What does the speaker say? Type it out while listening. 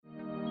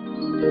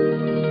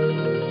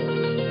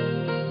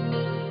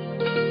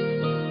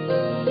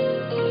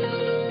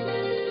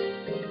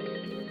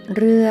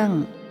เรื่อง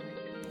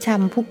ชั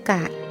มพุก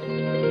ะ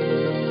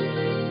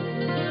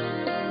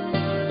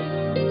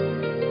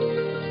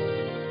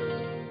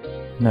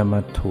น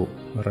มัตถุ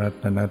รั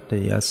ตนัต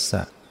ยัสส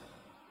ะ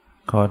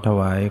ขอถ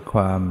วายคว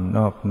ามน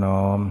อบน้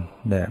อม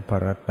แด่พระ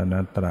รัตน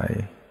ตรัย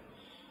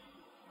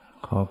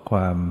ขอคว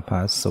ามผ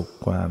าสุก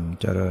ความ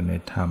เจริญใน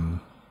ธรรม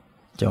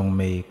จง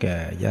มีแก่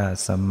ญาติ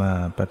สัมมา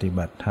ปฏิ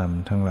บัติธรรม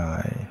ทั้งหลา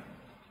ย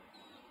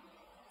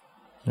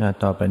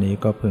ต่อไปนี้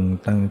ก็พึง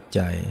ตั้งใ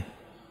จ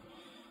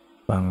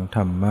ฟังธ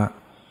รรมะ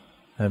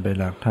ให้เป็น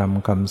หลักธรรม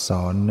คำส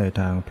อนใน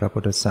ทางพระพุ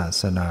ทธศา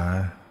สนา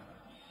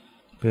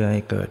เพื่อให้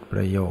เกิดป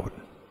ระโยชน์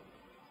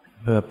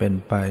เพื่อเป็น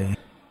ไป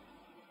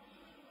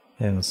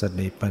แห่งส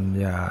ติปัญ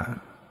ญา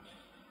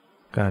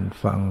การ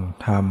ฟัง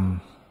ธรรม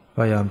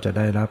ก็ยอมจะไ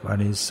ด้รับอา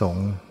นิสง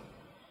ส์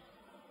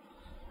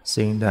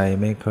สิ่งใด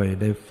ไม่เคย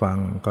ได้ฟัง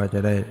ก็จะ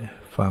ได้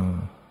ฟัง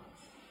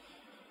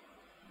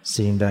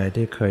สิ่งใด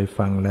ที่เคย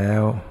ฟังแล้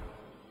ว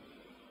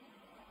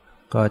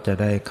ก็จะ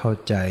ได้เข้า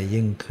ใจ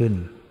ยิ่งขึ้น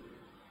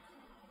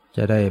จ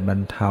ะได้บร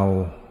รเทา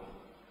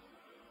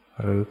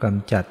หรือก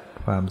ำจัด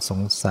ความส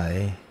งสัย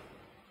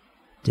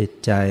จิต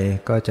ใจ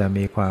ก็จะ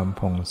มีความ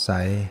ผ่องใส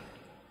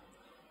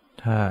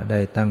ถ้าได้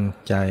ตั้ง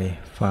ใจ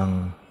ฟัง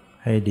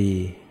ให้ดี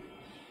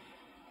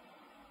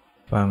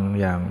ฟัง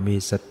อย่างมี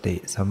สติ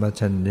สัมป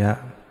ชัญญะ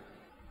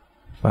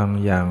ฟัง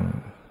อย่าง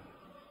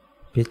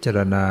พิจาร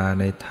ณา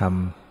ในธรรม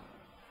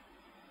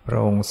พระ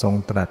องค์ทรง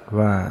ตรัส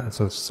ว่า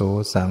สุดสู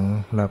สัง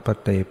ลพ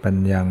เตปัญ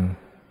ญัง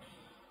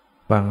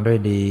ฟังด้วย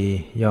ดี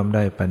ย่อมไ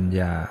ด้ปัญ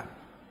ญา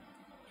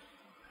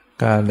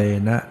กาเล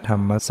นะธร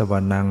รมสว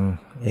นัง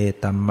เอ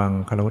ตัมมัง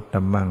คลุต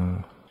ตัมมัง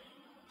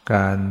ก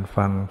าร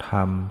ฟังธร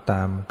รมต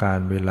ามกา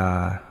ลเวลา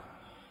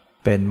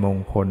เป็นมง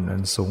คลอั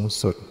นสูง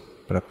สุด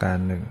ประการ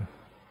หนึ่ง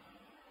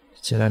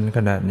ฉะนั้นข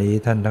ณะนี้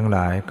ท่านทั้งหล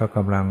ายก็ก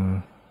ำลัง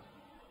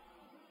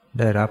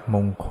ได้รับม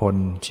งคล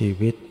ชี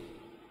วิต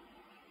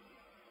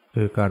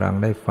คือกำลัง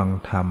ได้ฟัง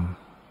ธรรม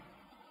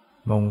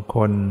มงค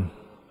ล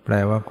แปล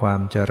ว่าความ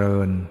เจริ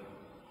ญ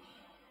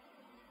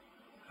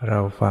เรา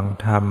ฟัง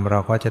ธรรมเรา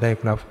ก็จะได้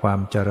รับความ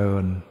เจริ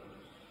ญ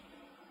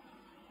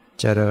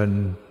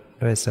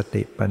ด้วยส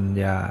ติปัญ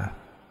ญา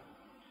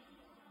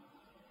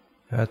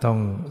และต้อง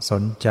ส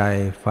นใจ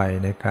ใฝ่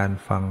ในการ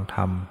ฟังธ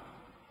รรม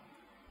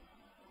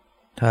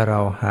ถ้าเรา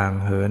ห่าง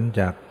เหิน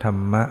จากธร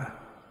รมะ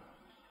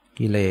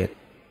กิเลส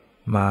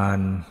มาร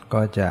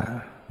ก็จะ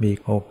มี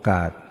โอก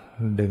าส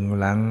ดึง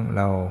รั้งเ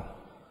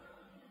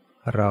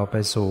ราไป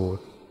สู่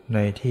ใน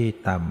ที่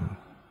ต่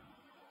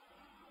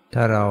ำถ้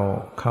าเรา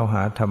เข้าห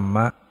าธรรม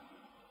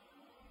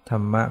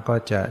ะก็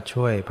จะ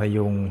ช่วยพ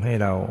ยุงให้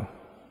เรา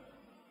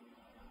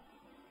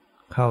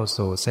เข้า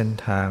สู่เส้น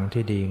ทาง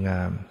ที่ดีง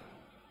าม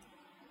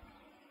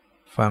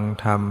ฟัง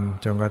ธรรม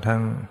จนกระทั่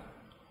ง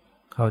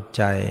เข้าใ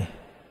จ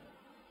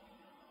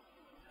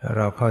เ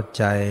ราเข้าใ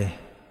จ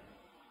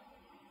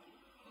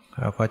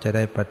เราก็จะไ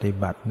ด้ปฏิ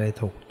บัติได้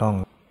ถูกต้อง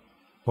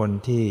คน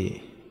ที่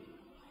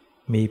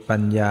มีปั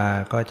ญญา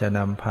ก็จะน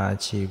ำพา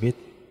ชีวิต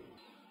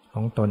ข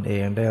องตนเอ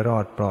งได้รอ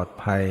ดปลอด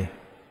ภัย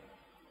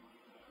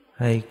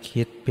ให้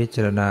คิดพิจ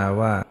ารณา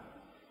ว่า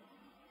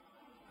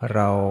เ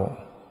รา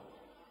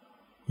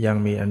ยัง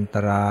มีอันต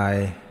ราย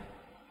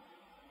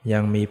ยั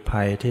งมี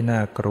ภัยที่น่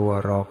ากลัว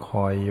รอค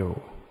อยอยู่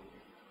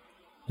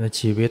และ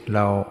ชีวิตเ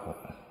รา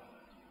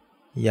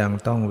ยัง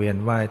ต้องเวียน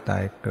ว่ายตา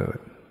ยเกิด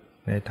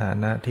ในฐา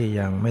นะที่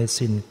ยังไม่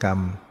สิ้นกรรม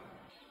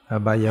อ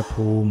บาย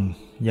ภูมิ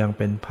ยังเ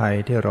ป็นภัย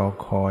ที่รอ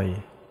คอย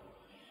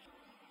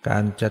กา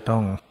รจะต้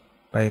อง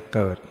ไปเ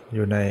กิดอ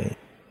ยู่ใน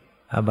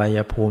อบาย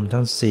ภูมิ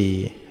ทั้งสี่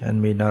อัน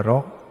มีนร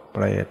กเป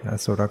รตอ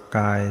สุรก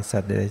ายสั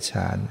ตว์เดรัจฉ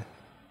าน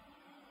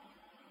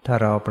ถ้า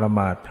เราประม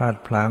าทพลาด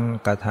พลั้ง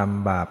กระท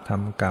ำบาปท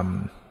ำกรรม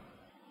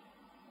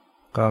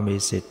ก็มี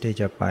สิทธิ์ที่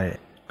จะไป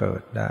เกิ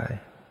ดได้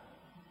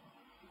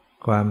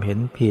ความเห็น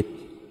ผิด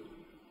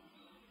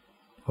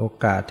โอ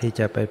กาสที่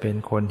จะไปเป็น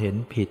คนเห็น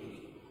ผิด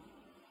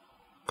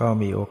ก็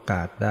มีโอก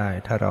าสได้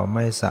ถ้าเราไ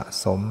ม่สะ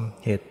สม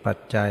เหตุปัจ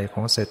จัยข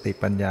องสติ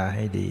ปัญญาใ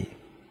ห้ดี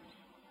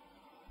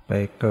ไป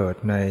เกิด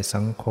ใน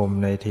สังคม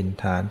ในถิ่น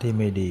ฐานที่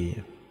ไม่ดี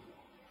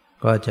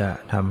ก็จะ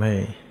ทำให้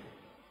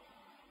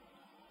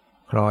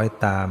คล้อย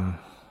ตาม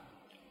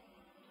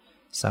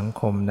สัง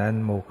คมนั้น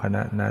หมู่คณ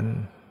ะนั้น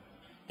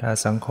ถ้า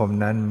สังคม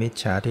นั้นมิจ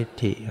ฉาทิฏ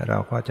ฐิเรา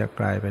ก็จะ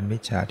กลายเป็นมิ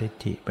จฉาทิฏ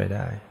ฐิไปไ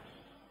ด้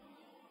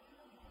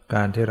ก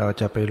ารที่เรา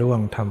จะไปล่ว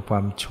งทำคว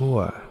ามชั่ว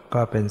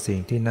ก็เป็นสิ่ง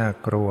ที่น่า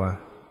กลัว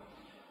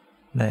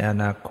ในอ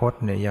นาคต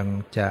เนี่ยยัง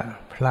จะ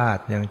พลาด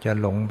ยังจะ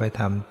หลงไป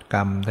ทำกร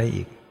รมได้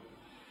อีก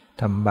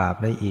ทำบาป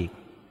ได้อีก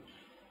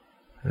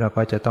เรา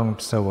ก็จะต้อง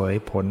เสวย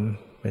ผล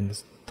เป็น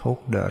ทุก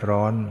ข์เดือด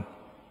ร้อน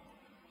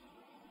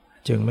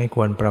จึงไม่ค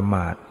วรประม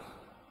าท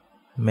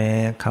แม้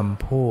ค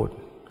ำพูด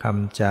ค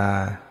ำจา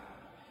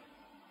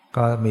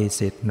ก็มี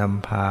สิทธิ์น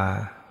ำพา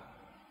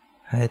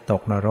ให้ต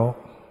กนรก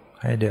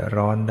ให้เดือด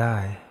ร้อนได้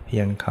เพี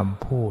ยงค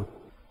ำพูด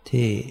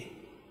ที่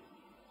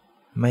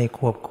ไม่ค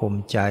วบคุม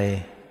ใจ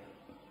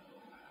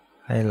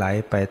ให้ไหล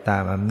ไปตา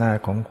มอำนาจ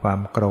ของความ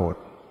โกรธ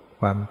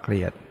ความเก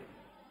ลียด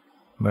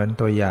เหมือน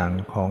ตัวอย่าง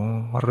ของ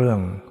เรื่อง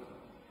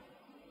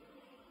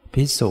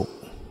ภิกษุ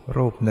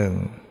รูปหนึ่ง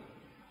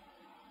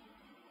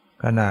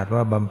ขนาด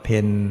ว่าบำเพ็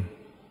ญ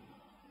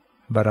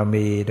บาร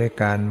มีด้วย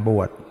การบ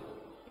วช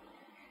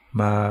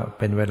มาเ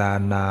ป็นเวลา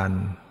นาน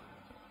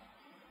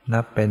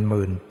นับเป็นห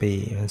มื่นปี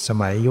ส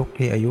มัยยุค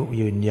ที่อายุ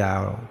ยืนยา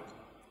ว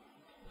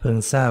เพิ่ง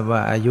ทราบว่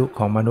าอายุข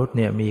องมนุษย์เ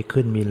นี่ยมี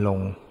ขึ้นมีลง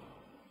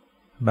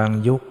บาง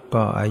ยุค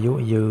ก็อายุ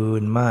ยื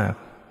นมาก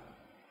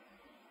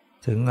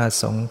ถึงอ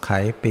สงไข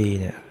ยปี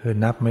เนี่ยคือ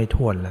นับไม่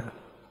ถ้วนแล้ว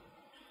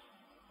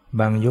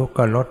บางยุค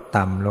ก็ลด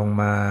ต่ำลง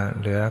มา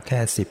เหลือแค่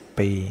10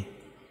 ปี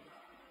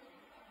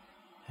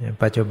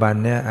ปัจจุบัน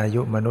เนี่ยอา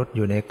ยุมนุษย์อ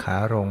ยู่ในขา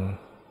ลง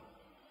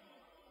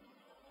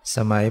ส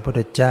มัยพุทธ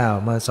เจ้า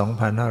เมื่อ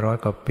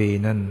 2,500 กว่าปี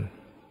นั่น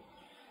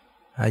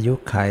อายุ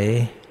ไข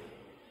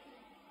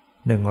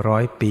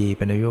100 ปีเ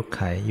ป็นอายุไ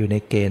ขอยู่ใน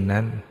เกณฑ์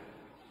นั้น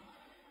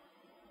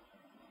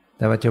แ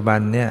ต่ปัจจุบัน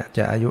เนี่ยจ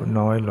ะอายุ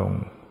น้อยลง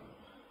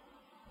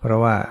เพราะ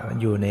ว่า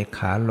อยู่ในข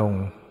าลง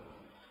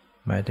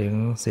หมายถึง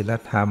ศีล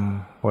ธรรม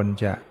คน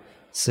จะ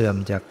เสื่อม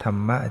จากธร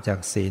รมะจาก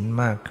ศีล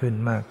มากขึ้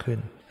น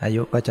อา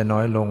ยุก็จะน้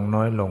อยล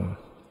ง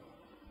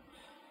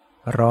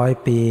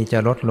100 ปีจะ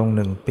ลดลง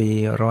1 ปี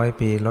100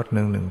 ปีลด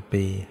1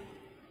ปี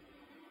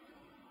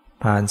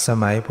ผ่านส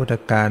มัยพุทธ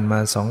กาลมา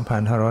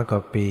 2,500 กว่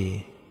าปี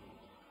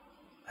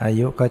อา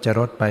ยุก็จะ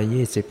ลดไป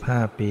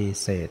25 ปี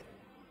เศษ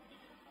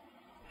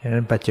ฉะ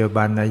นั้นปัจจุ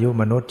บันอายุ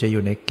มนุษย์จะอ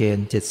ยู่ในเกณ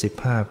ฑ์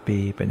75 ปี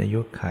เป็นอายุ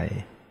ไข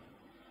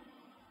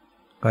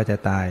ก็จะ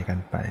ตายกัน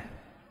ไป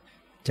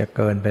จะเ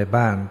กินไป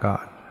บ้างก็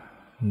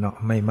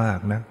ไม่มาก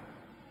นะ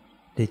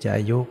ที่จะอ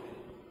ายุ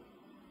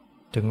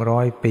ถึง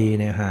100 ปี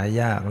เนี่ยหา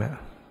ยากแล้ว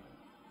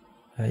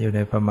อยู่ใน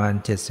ประมาณ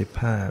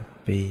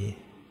75 ปี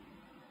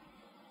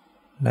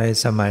ใน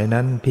สมัย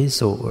นั้นภิก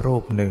ษุรู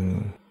ปหนึ่ง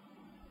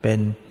เป็น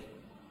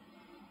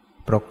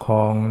ปกคร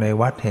องใน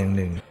วัดแห่งห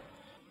นึ่ง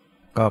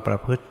ก็ประ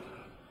พฤติ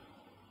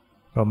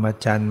พรหม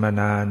จรรย์มา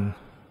นาน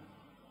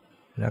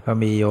แล้วก็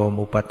มีโยม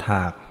อุปถ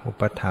ากอุ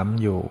ปถัมภ์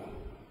อยู่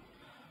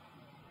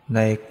ใน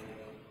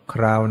ค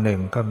ราวหนึ่ง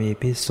ก็มี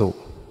ภิกษุ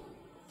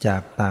จา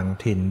กต่าง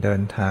ถิ่นเดิ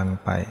นทาง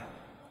ไป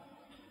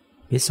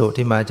ภิกษุ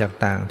ที่มาจาก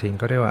ต่างถิ่น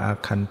ก็เรียกว่าอา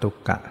คันตุ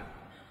กะ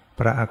พ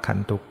ระอาคัน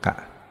ตุกะ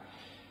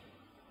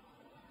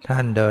ท่า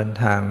นเดิน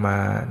ทางมา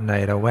ใน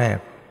ละแวก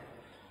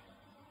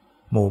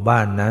หมู่บ้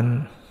านนั้น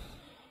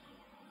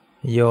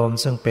โยม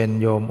ซึ่งเป็น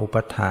โยมอุป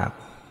ถาก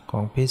ขอ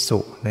งภิกษุ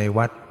ใน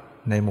วัด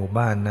ในหมู่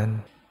บ้านนั้น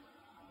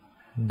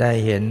ได้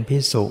เห็นภิ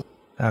กษุ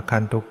อาคั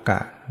นตุกะ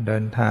เดิ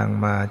นทาง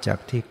มาจาก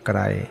ที่ไกล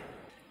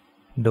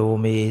ดู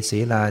มีศี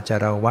ลาจา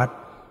รวัตร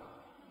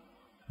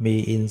มี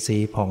อินทรี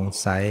ย์ผ่อง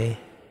ใส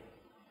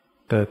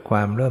เกิดคว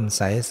ามเลื่อมใ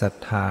สศรัท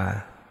ธา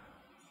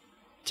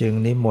จึง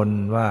นิมน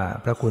ต์ว่า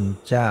พระคุณ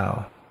เจ้า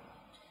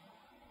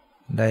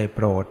ได้โป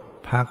รด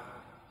พัก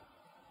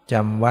จ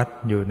ำวัด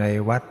อยู่ใน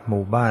วัดห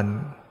มู่บ้าน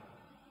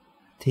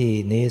ที่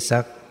นี้สั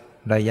ก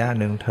ระยะ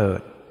หนึ่งเถิ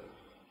ด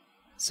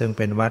ซึ่งเ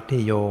ป็นวัด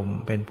ที่โยม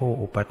เป็นผู้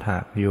อุปถา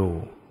กอยู่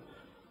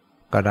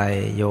ก็ได้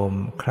โยม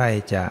ใคร่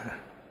จะ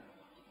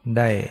ไ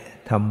ด้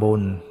ทำบุ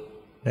ญ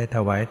ได้ถ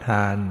วายท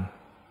าน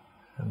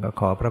ก็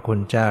ขอพระคุณ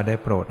เจ้าได้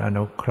โปรดอ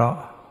นุเคราะ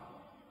ห์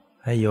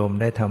ให้โยม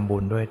ได้ทำบุ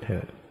ญด้วยเถิ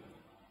ด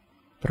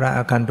พระอ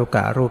าคันตุก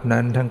ะรูป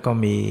นั้นท่านก็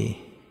มี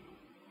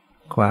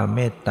ความเม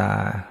ตตา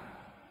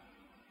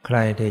ใคร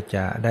ที่จ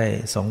ะได้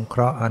สงเค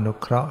ราะห์อนุ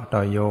เคราะห์ต่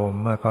อโยม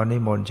เมื่อเขานิ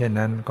มนต์เช่น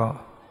นั้นก็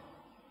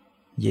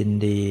ยิน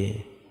ดี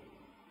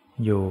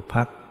อยู่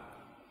พัก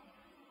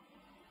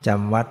จ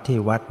ำวัดที่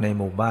วัดใน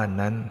หมู่บ้าน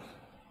นั้น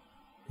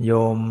โย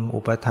ม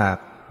อุปถาก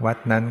วัด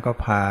นั้นก็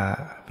พา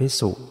ภิก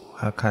ษุ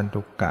อาคัน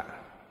ตุกะ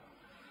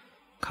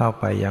เข้า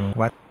ไปยัง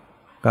วัด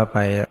ก็ไป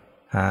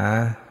หา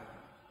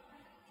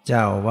เจ้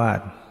าอาวา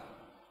ส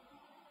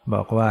บ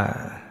อกว่า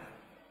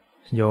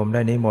โยมไ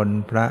ด้นิมนต์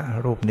พระ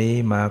รูปนี้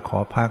มาขอ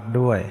พัก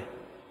ด้วย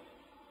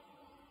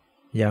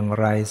อย่าง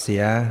ไรเสี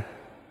ย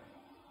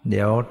เ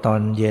ดี๋ยวตอ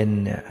นเย็น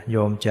เนี่ยโย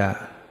มจะ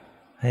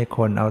ให้ค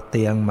นเอาเ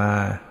ตียงมา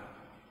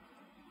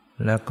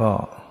แล้วก็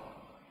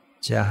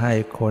จะให้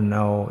คนเ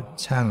อา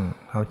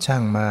ช่า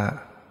ง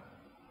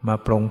มา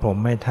ปรงผม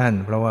ให้ท่าน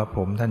เพราะว่าผ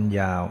มท่าน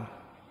ยาว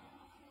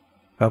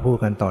ก็พูด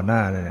กันต่อหน้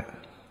าเลยเนี่ย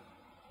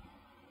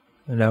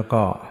แล้ว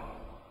ก็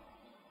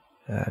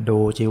ดู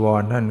จีว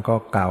รท่านก็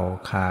เก่า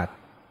ขาด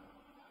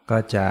ก็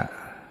จะ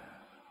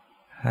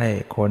ให้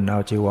คนเอา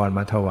จีวรม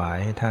าถวาย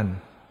ให้ท่าน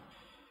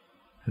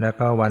แล้ว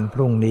ก็วันพ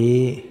รุ่งนี้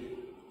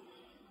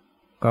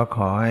ก็ข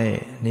อให้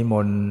นิม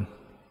นต์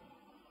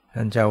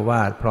ท่านเจ้าว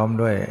าดพร้อม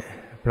ด้วย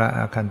พระอ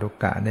าคันตุ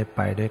กะได้ไป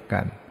ด้วยกั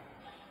น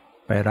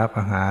ไปรับ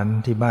อาหาร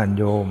ที่บ้าน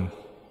โยม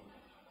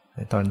ใน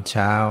ตอนเ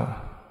ช้า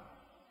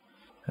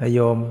โย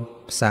ม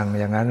สั่ง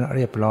อย่างนั้นเ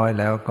รียบร้อย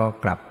แล้วก็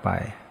กลับไป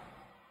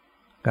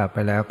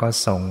แล้วก็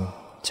ส่ง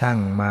ช่าง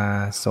มา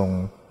ส่ง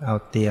เอา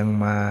เตียง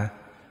มา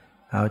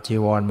เอาจี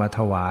วรมาถ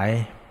วาย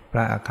พร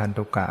ะอาคัน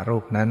ตุกะรู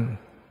ปนั้น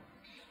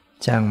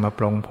ช่างมาป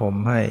ลงผม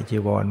ให้จี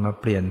วรมา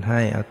เปลี่ยนให้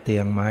เอาเตี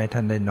ยงมาให้ท่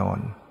านได้นอน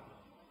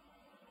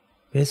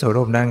ภิกษุ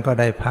รูปนั้นก็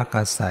ได้พักอ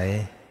าศัย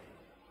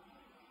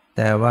แ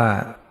ต่ว่า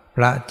พ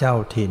ระเจ้า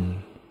ถิ่น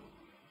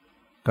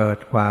เกิด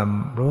ความ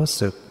รู้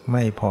สึกไ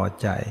ม่พอ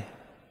ใจ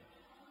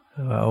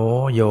ว่าโอ้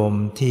โยม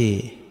ที่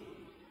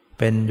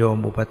เป็นโยม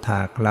อุปถ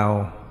ากเรา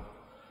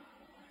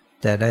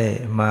จะได้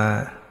มา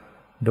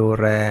ดู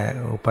แล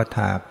อุปถ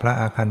ากพระ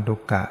อาคันตุ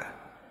กะ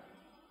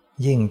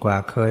ยิ่งกว่า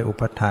เคยอุ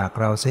ปถาก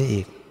เราเสีย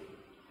อีก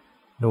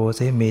ดู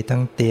สิมีทั้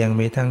งเตียง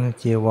มีทั้ง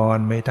จีวร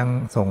มีทั้ง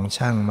ส่ง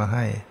ช่างมาใ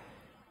ห้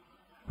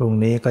พรุ่ง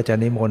นี้ก็จะ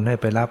นิมนต์ให้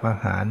ไปรับอา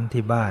หาร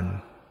ที่บ้าน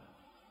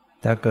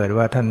ถ้าเกิด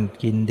ว่าท่าน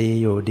กินดี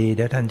อยู่ดีเ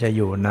ดี๋ยวท่านจะอ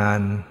ยู่นา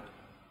น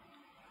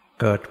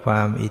เกิดคว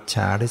ามอิจฉ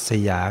าริษ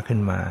ยาขึ้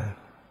นมา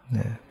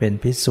เป็น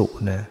ภิกษุ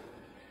นะ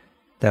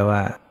แต่ว่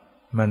า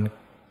มัน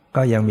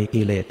ก็ยังมี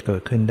กิเลสเกิ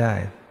ดขึ้นได้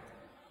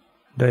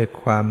ด้วย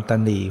ความต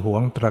ณีหว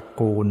งตระ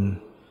กูล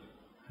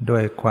ด้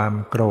วยความ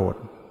โกรธ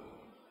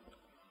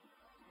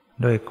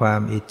ด้วยควา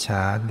มอิจฉ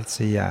าริษ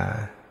ยา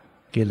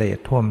กิเลส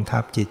ท่วมทั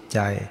บจิตใจ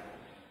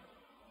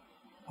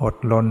อด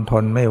รนท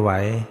นไม่ไหว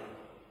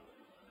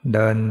เ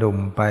ดินดุ่ม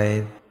ไป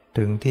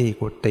ถึงที่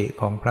กุฏิ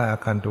ของพระอา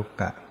คันตุ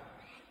กะ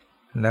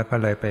แล้วก็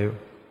เลยไป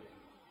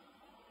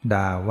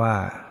ด่าว่า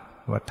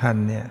ท่าน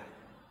เนี่ย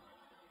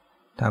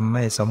ทำไ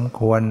ม่สม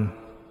ควร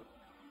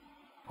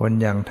คน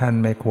อย่างท่าน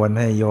ไม่ควร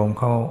ให้โยม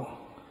เขา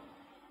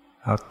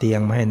เอาเตียง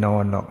มาให้นอ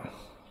นหรอก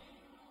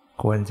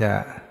ควรจะ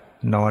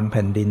นอนแ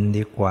ผ่นดิน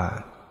ดีกว่า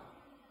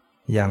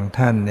อย่าง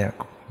ท่านเนี่ย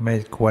ไม่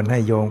ควรให้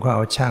โยมเขาเอ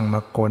าช่างม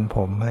าโกนผ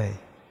มให้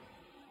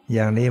อ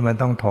ย่างนี้มัน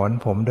ต้องถอน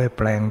ผมด้วยแ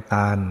ปรงต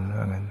าล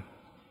ว่างั้น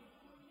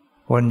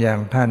คนอย่าง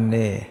ท่าน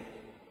นี่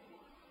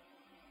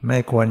ไม่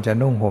ควรจะ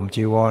นุ่งห่ม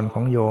จีวรข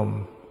องโยม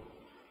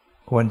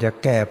ควรจะ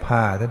แก้ผ้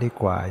าซะดี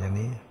กว่าอย่าง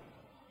นี้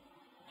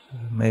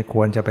ไม่ค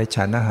วรจะไป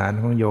ฉันอาหาร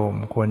ของโยม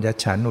ควรจะ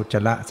ฉันอุจจา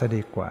ระซะ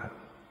ดีกว่า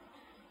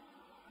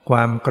คว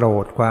ามโกร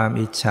ธความ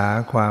อิจฉา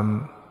ความ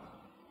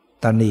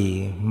ตณี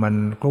มัน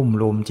กลุ่ม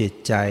รุมจิต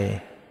ใจ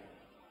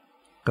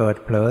เกิด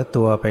เผลอ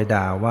ตัวไป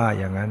ด่าว่า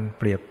อย่างนั้นเ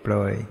ปรียบเปร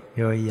ยเ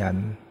ย้ยหยัน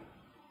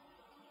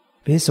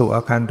ภิกษุอ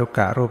าคันตุก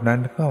ะรูปนั้น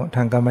ก็ท่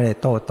านก็ไม่ได้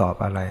โต้ตอบ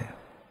อะไร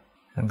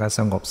ท่านก็ส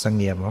งบเส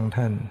งี่ยมของ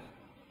ท่าน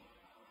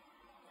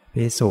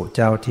ภิกษุเ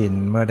จ้าถิ่น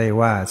เมื่อได้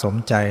ว่าสม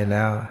ใจแ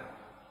ล้ว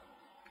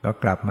ก็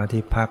กลับมา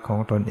ที่พักของ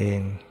ตนเอง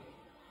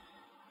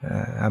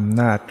อำ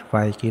นาจไฟ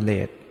กิเล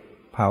ส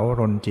เผา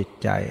รนจิต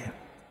ใจ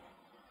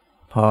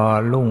พอ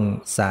รุ่ง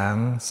สาง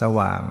ส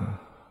ว่าง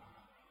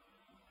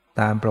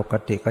ตามปก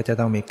ติก็จะ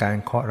ต้องมีการ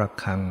เคาะระ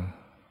ฆัง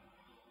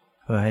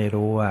เพื่อให้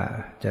รู้ว่า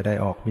จะได้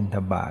ออกบิณฑ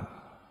บาต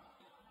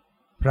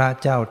พระ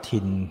เจ้า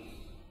ถิ่น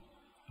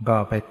ก็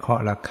ไปเคา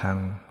ะระฆัง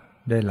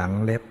ด้วยหลัง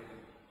เล็บ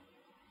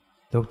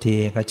ทุกที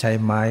ก็ใช้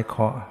ไม้เค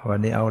าะวัน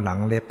นี้เอาหลัง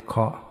เล็บเค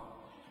าะ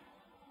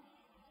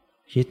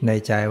คิดใน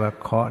ใจว่า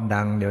เคาะ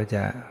ดังเดี๋ยวจ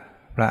ะ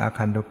พระอา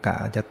คันตุกะ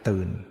จะ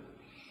ตื่น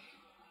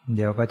เ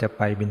ดี๋ยวก็จะไ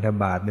ปบิณฑ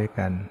บาตด้วย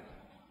กัน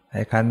ไ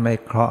อ้คันไม่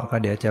เคาะก็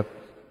เดี๋ยวจะ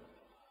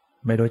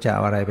ไม่รู้จะเอ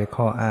าอะไรไป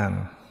ข้ออ้าง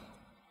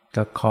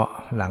ก็เคาะ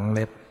หลังเ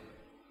ล็บ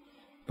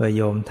เพื่อโ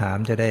ยมถาม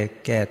จะได้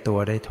แก้ตัว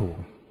ได้ถูก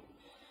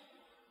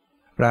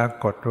ปรา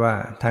กฏว่า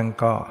ท่าน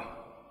ก็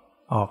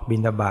ออกบิ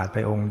ณฑบาตไป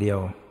องค์เดียว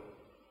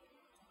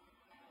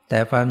แต่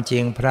ความจริ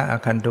งพระอา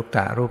คันตุก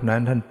ะรูปนั้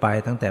นท่านไป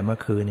ตั้งแต่เมื่อ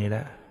คืนนี้แ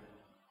ล้ว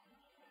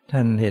ท่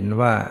านเห็น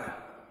ว่า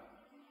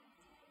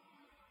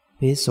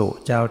ภิกษุ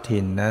เจ้า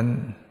ถิ่นนั้น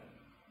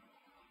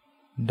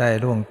ได้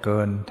ล่วงเกิ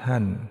นท่า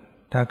น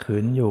ถ้าขื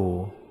นอยู่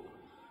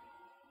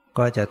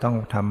ก็จะต้อง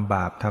ทำบ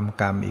าปทำ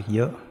กรรมอีกเย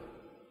อะ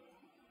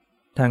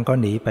ท่านก็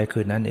หนีไปคื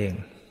นนั้นเอง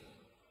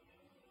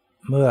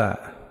เมื่อ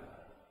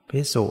ภิ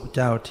กษุเ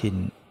จ้าถิ่น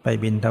ไป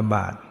บิณฑบ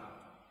าต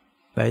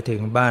ไปถึ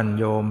งบ้าน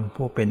โยม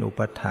ผู้เป็นอุป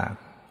ถาก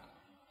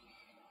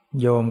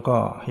โยมก็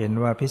เห็น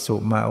ว่าภิกษุ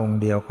มาองค์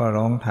เดียวก็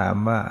ร้องถาม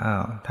ว่าอ้า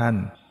วท่าน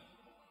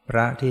พร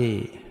ะที่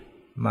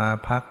มา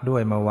พักด้ว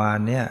ยเมื่อวาน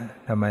เนี่ย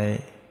ทำไม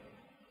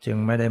จึง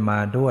ไม่ได้มา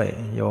ด้วย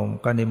โยม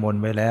ก็นิมน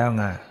ต์ไว้แล้ว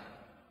ไง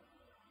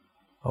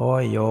โอ้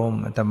ยโยม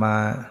อาตมา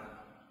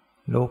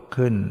ลุก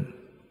ขึ้น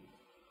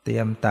เตรี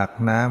ยมตัก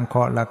น้ำเค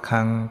าะระ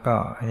ฆังก็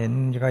เห็น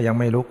ก็ยัง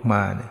ไม่ลุกม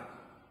าเนี่ย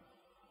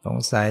สง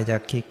สัยจะ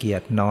ขี้เกีย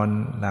จนอน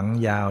หลัง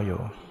ยาวอ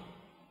ยู่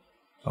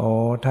โอ้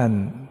ท่าน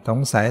สง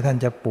สัยท่าน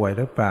จะป่วยห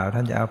รือเปล่าท่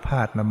านจะอาพ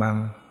าธนะมั้ง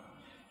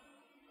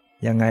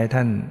ยังไงท่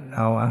านเ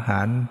อาอาห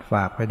ารฝ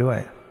ากไปด้วย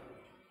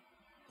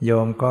โย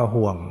มก็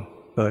ห่วง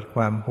เกิดค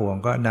วามห่วง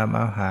ก็น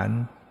ำอาหาร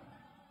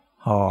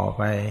ห่อ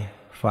ไป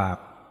ฝาก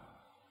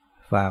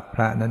พ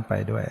ระนั้นไป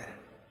ด้วย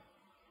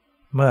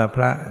เมื่อพ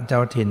ระเจ้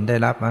าถิ่นได้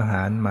รับอาห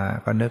ารมา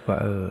ก็นึกว่า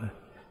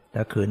ถ้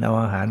าขืนเอา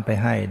อาหารไป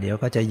ให้เดี๋ยว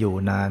ก็จะอยู่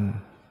นาน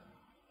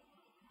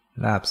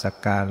ลาภสัก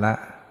การะ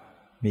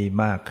มี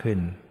มากขึ้น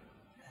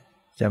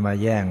จะมา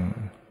แย่ง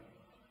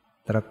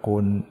ตระกู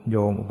ลโย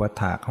มอุป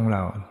ถากของเร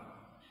า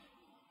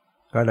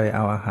ก็เลยเอ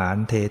าอาหาร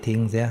เททิ้ง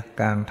เสีย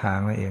กลางทาง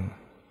นั่นเอง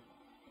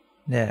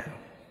เนี่ย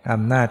อ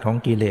ำนาจของ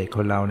กิเลสค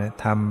นเราเนี่ย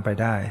ทำไป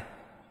ได้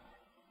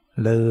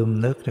ลืม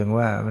นึกถึง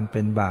ว่ามันเ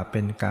ป็นบาปเ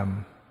ป็นกรรม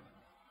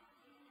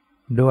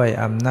ด้วย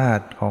อำนาจ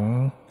ของ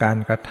การ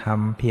กระท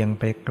ำเพียง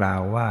ไปกล่า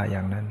วว่าอย่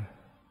างนั้น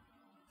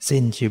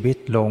สิ้นชีวิต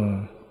ลง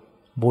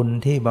บุญ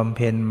ที่บำเ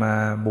พ็ญมา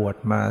บวช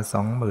มา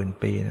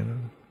 20,000 ปีนะ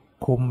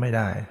คุ้มไม่ไ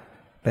ด้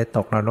ไปต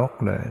กนรก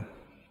เลย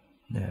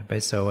ไป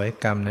เสวย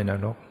กรรมในน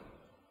รก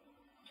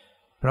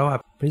เพราะว่า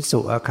ภิกษุ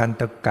อาคัน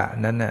ตุกะ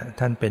นั้นน่ะ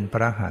ท่านเป็นพระ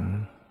อรหันต์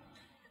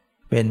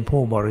เป็น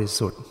ผู้บริ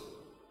สุทธิ์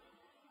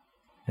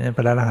พร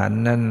ะอรหัน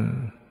ต์นั่น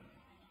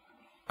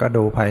ก็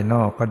ดูภายน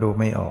อกก็ดู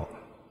ไม่ออก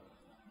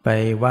ไป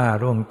ว่า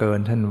ร่วงเกิน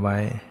ท่านไว้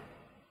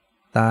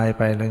ตายไ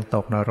ปเลยต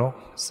กนรก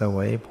เสว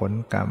ยผล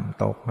กรรม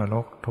ตกนร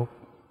กทุกข์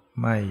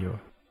ไม่อยู่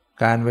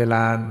การเวล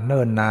าเ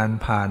นิ่นนาน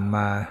ผ่านม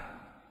า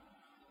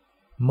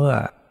เมื่อ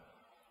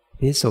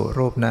ภิกษุ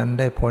รูปนั้น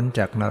ได้พ้นจ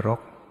ากนรก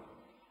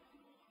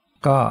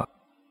ก็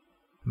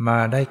มา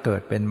ได้เกิ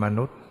ดเป็นม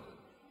นุษย์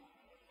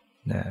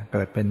เ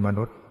กิดเป็นม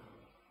นุษย์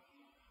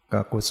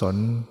ก็กุศล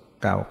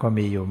เก่าก็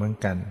มีอยู่เหมือน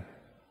กัน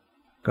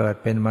เกิด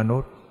เป็นมนุ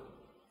ษย์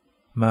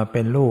มาเ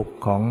ป็นลูก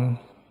ของ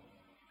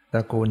ตร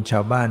ะกูลชา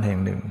วบ้านแห่ง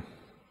หนึ่ง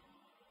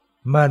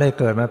เมื่อได้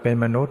เกิดมาเป็น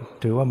มนุษย์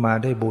ถือว่ามา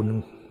ได้บุญ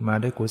มา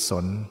ได้กุศ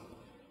ล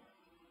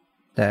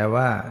แต่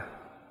ว่า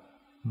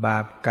บา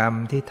ปกรรม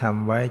ที่ท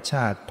ำไว้ช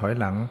าติถอย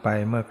หลังไป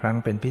เมื่อครั้ง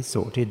เป็นภิก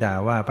ษุที่ด่า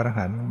ว่าพระอร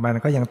หันต์มัน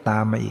ก็ยังตา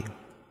มมาอีก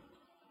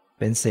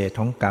เป็นเศษ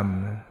ของกรรม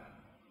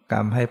กร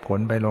รมให้ผล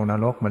ไปลงน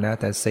รกมาแล้ว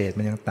แต่เศษ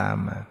มันยังตาม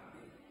มา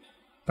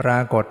ปร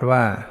ากฏว่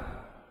า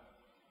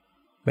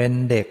เป็น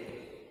เด็ก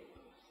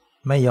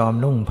ไม่ยอม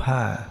นุ่งผ้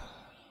า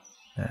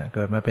เ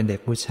กิดมาเป็นเด็ก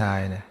ผู้ชาย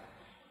นะ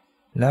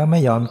แล้วไม่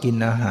ยอมกิน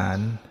อาหาร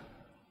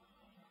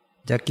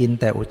จะกิน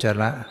แต่อุจจา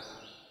ระ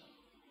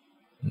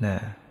นะ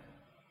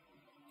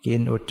กิน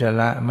อุจจา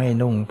ระไม่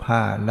นุ่งผ้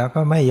าแล้ว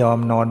ก็ไม่ยอม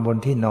นอนบน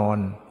ที่นอน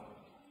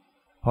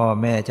พ่อ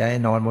แม่จะให้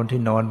นอนบน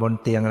ที่นอนบน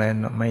เตียงอะไร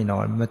ไม่นอ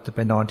นมันจะไป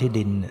นอนที่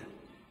ดิน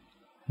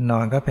นอ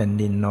นก็แผ่น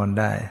ดินนอน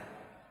ได้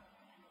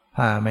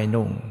ผ้าไม่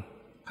นุ่ง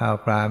ข้าว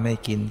ปลาไม่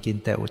กินกิน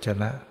แต่อุจจา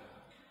ระ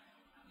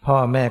พ่อ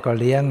แม่ก็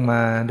เลี้ยงม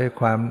าด้วย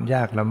ความย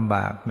ากลำบ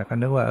ากแล้วก็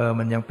นึกว่า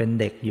มันยังเป็น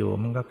เด็กอยู่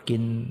มันก็กิ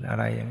นอะ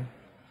ไร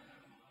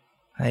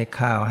ให้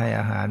ข้าวให้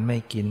อาหารไม่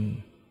กิน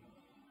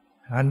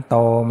อันโต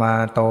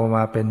ม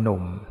าเป็นห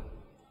นุ่ม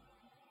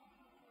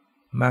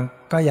มัน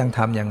ก็ยังท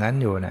ำอย่างนั้น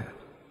อยู่นะ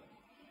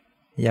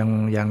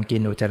ยังกิ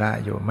นอุจจาระ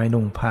อยู่ไม่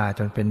นุ่งผ้าจ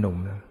นเป็นหนุ่ม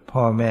พ่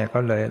อแม่ก็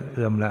เลยเ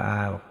อื้อมละอา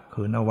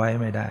ขืนเอาไว้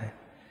ไม่ได้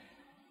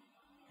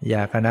อย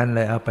ากกันนั้นเล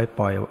ยเอาไป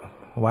ปล่อย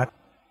วัด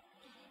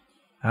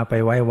เอาไป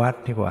ไว้วัด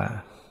ดีกว่า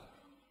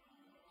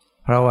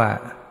เพราะว่า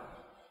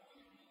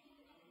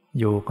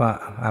อยู่ก็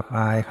อับอ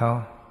ายเขา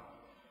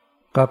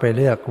ก็ไปเ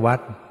ลือกวั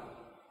ด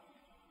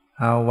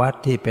เอาวัด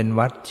ที่เป็น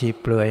วัดชี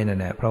เปลือยนั่น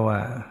แหละเพราะว่า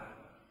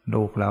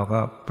ลูกเราก็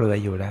เปลือย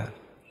อยู่แล้ว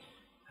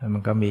มั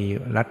นก็มี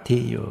ลัทธิ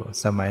อยู่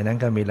สมัยนั้น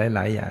ก็มีหล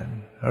ายๆอย่าง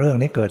เรื่อง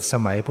นี้เกิดส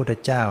มัยพุทธ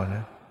เจ้าน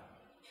ะ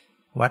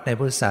วัดใน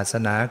พุทธศาส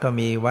นาก็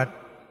มีวัด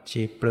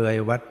ชีเปลือย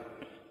วัด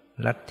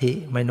ลัทธิ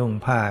ไม่นุ่ง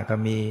ผ้าก็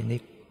มี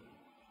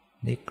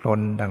นิคร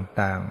น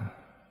ต่าง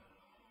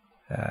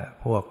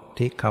ๆพวก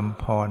ทิค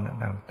ำพร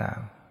ต่าง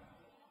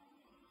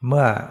ๆเ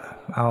มื่อ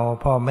เอา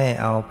พ่อแม่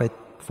เอาไป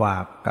ฝา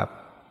กกับ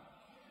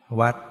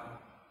วัด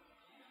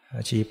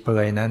ชีเปลื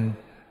อยนั้น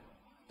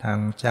ทาง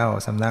เจ้า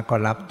สำนักก็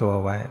รับตัว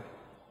ไว้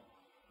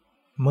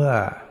เมื่อ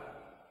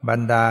บร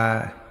รดา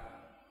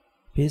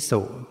ภิก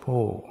ษุ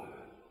ผู้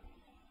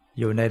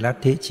อยู่ในลัท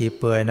ธิชี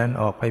เปลือยนั้น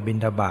ออกไปบิณ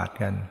ฑบาต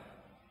กัน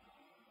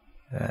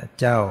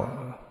เจ้า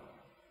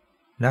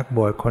นักบ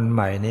วชคนใ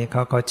หม่นี้เข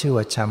าก็ชื่อ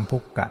ว่าชัมพุ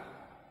กะ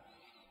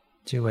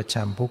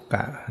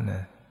น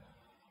ะ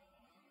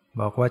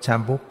บอกว่าชั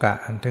มพุกะ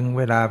ถึงเ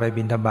วลาไป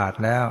บิณฑบาต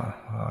แล้ว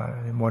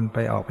มนต์ไป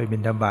ออกไปบิ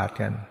ณฑบาต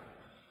กัน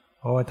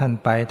ท่าน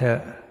ไปเถอ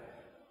ะ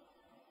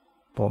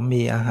ผม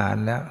มีอาหาร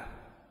แล้ว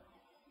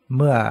เ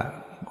มื่อ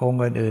อง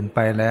ค์อื่นๆไป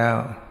แล้ว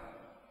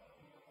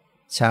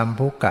ชัม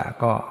พุกะ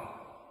ก็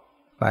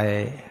ไป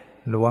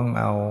ล้วง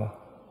เอา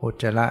อุจ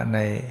จาระใน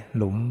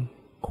หลุม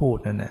คูด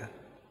นั่นแหละ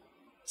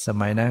ส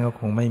มัยนั้นก็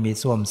คงไม่มี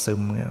ส้วมซึ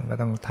มก็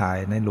ต้องถ่าย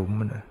ในหลุม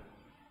มัน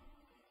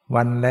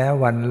วันแล้ว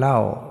วันเล่า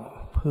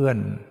เพื่อน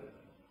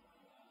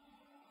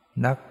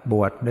นักบ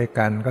วชด้วย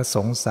กันก็ส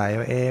งสัย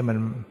ว่ามัน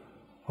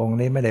องค์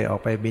นี้ไม่ได้ออ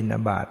กไปบิณฑ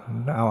บาต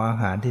เอาอา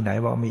หารที่ไหน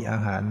บอกมีอา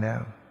หารแล้ว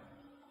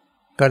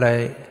ก็เลย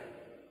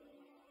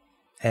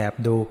แอบ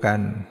ดูกัน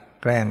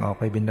แกล้งออก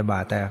ไปบิณฑบา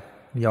ตแต่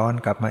ย้อน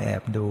กลับมาแอ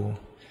บดู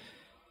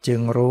จึง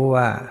รู้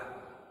ว่า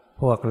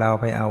พวกเรา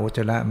ไปเอาอุจจ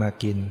าระมา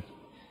กิน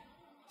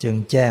จึง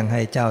แจ้งใ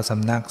ห้เจ้าส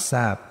ำนักท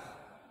ราบ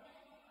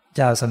เ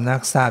จ้าสำนั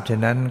กทราบฉะ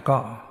นั้นก็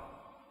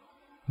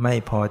ไม่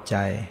พอใจ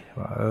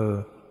ว่า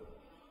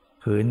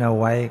ขืนเอา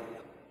ไว้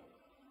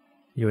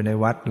อยู่ใน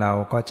วัดเรา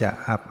ก็จะ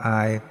อับอ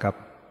ายกับ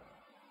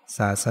ศ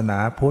าสนา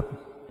พุทธ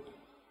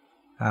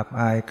อับ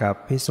อายกับ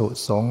ภิกษุ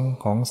สงฆ์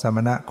ของสม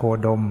ณะโค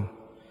ดม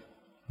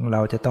เร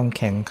าจะต้องแ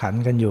ข่งขัน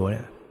กันอยู่เ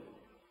นี่ย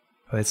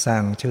เพื่อสร้า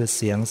งชื่อเ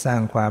สียงสร้า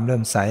งความเลื่อ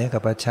มใสกั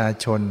บประชา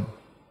ชน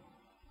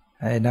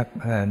ให้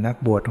นัก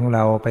บวชของเร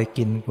าไป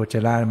กินอุจจา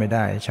ระไม่ไ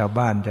ด้ชาว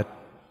บ้านจะ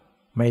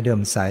ไม่เลื่อ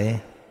มใส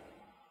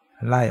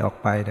ไล่ออก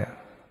ไปเนี่ย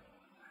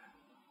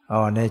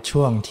ใน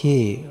ช่วงที่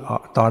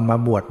ตอนมา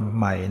บวช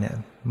ใหม่เนี่ย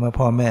เมื่อ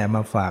พ่อแม่ม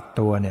าฝาก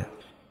ตัวเนี่ย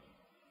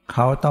เข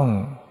าต้อง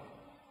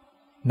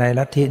ใน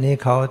ลัทธินี้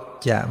เขา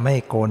จะไม่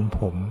โกน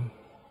ผม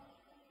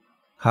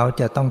เขา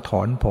จะต้องถ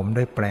อนผม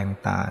ด้วยแปรง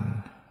ตาล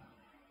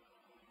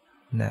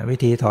วิ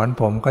ธีถอน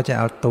ผมก็จะ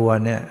เอาตัว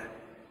เนี่ย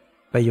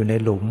ไปอยู่ใน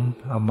หลุม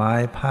เอาไม้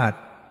พาด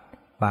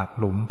ปาก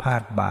หลุมพา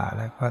ดบ่าแ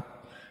ล้วก็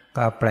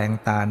เอาแปรง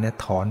ตาลเนี่ย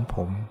ถอนผ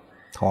ม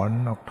ถ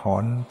อ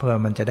นเพื่อ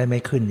มันจะได้ไม่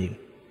ขึ้นอีก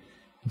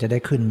จะได้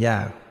ขึ้นยา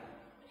ก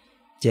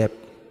เจ็บ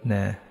น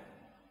ะ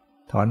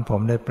ถอนผ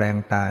มด้วยแปรง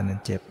ตาเนี่ย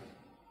เจ็บ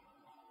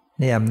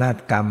นี่อำนาจ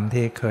กรรม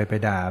ที่เคยไป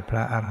ด่าพร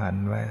ะอรหัน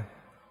ต์ไว้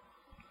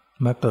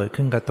มาเกิด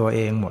ขึ้นกับตัวเอ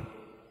งหมด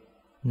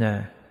นะ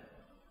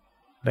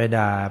ไป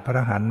ด่าพระอร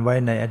หันต์ไว้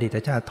ในอดีต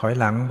ชาติถอย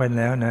หลังไป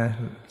แล้วนะ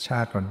ชา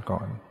ติก่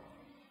อน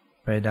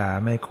ๆไปด่า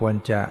ไม่ควร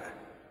จะ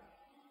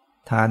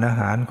ทานอา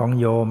หารของ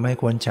โยมไม่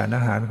ควรฉันอ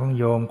าหารของ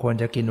โยมควร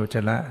จะกินอุจจ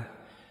าระ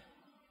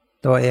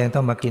ตัวเองต้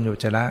องมากินอุจ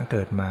จาระเ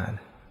กิดมา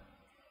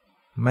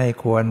ไม่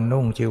ควร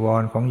นุ่งจีว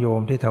รของโย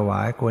มที่ถว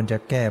ายควรจะ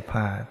แก้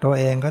ผ้าตัว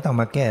เองก็ต้อง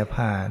มาแก้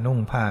ผ้านุ่ง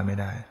ผ้าไม่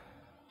ได้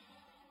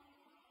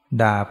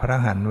ด่าพระอ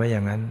รหันต์ไว้อย่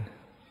างนั้น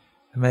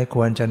ไม่ค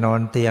วรจะนอ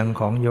นเตียง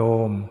ของโย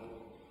ม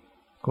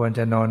ควรจ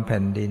ะนอนแผ่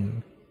นดิน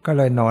ก็เ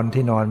ลยนอน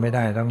ที่นอนไม่ไ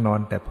ด้ต้องนอน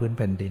แต่พื้นแ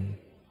ผ่นดิน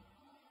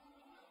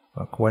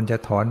ควรจะ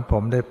ถอนผ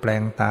มด้วยแปร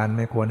งตาลไ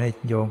ม่ควรให้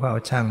โยมก็เอา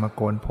ช่างมาโ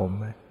กนผม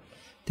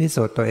ที่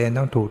สุดตัวเอง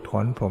ต้องถูกถอ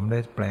นผมด้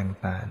วยแปรง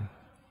ตาล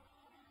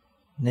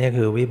นี่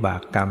คือวิบา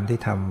กกรรมที่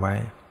ทำไว้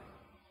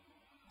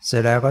เสร็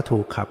จแล้วก็ถู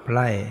กขับไ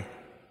ล่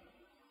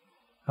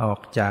ออก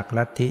จาก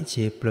ลัทธิ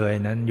ชีเปลือย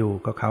นั้นอยู่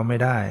กับเขาไม่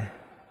ได้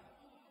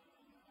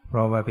เพร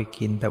าะว่าไป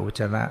กินแต่อุจ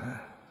จาระ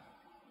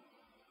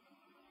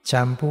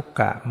ชัมพุ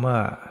กะเมื่อ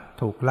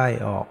ถูกไล่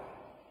ออก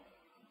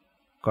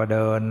ก็เ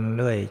ดินเ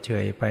ลื่อยเฉ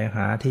ยไปห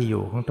าที่อ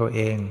ยู่ของตัวเ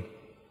อง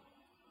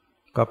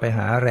ก็ไปห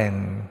าแหล่ง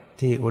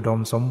ที่อุดม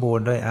สมบูร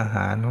ณ์ด้วยอาห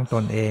ารของต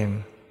นเอง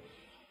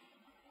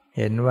เ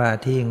ห็นว่า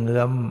ที่เ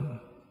งื้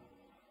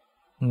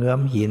อ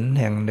มหิน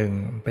แห่งหนึ่ง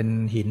เป็น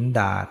หิน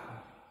ดาษ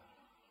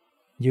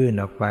ยื่น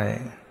ออกไป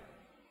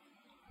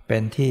เป็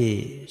นที่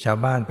ชาว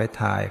บ้านไป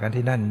ถ่ายกัน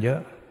ที่นั่นเยอ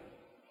ะ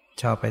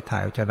ชอบไปถ่า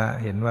ยอุจจาระ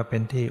เห็นว่าเป็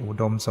นที่อุ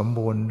ดมสม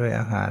บูรณ์ด้วย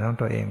อาหารของ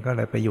ตัวเองก็เ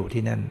ลยไปอยู่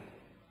ที่นั่น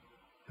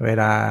เว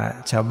ลา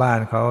ชาวบ้าน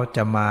เขาจ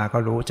ะมาก็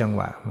รู้จังห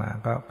วะมา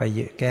ก็ไป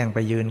แกล้งไป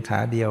ยืนขา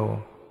เดียว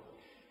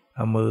เอ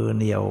ามือ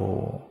เหนี่ยว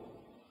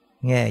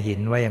แง่หิ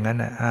นไว้อย่างนั้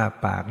นอ้า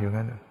ปากอยู่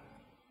งั้น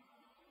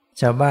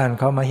ชาวบ้าน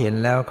เขามาเห็น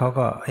แล้วเขา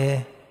ก็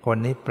คน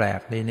นี้แปล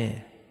กดีนี่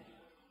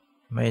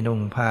ไม่นุ่ง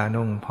ผ้า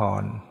นุ่งผ่อ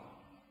น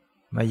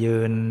มายื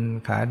น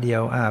ขาเดีย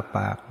วอ้าป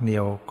ากเหนี่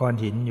ยวก้อน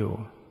หินอยู่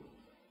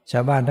ช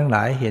าวบ้านทั้งหล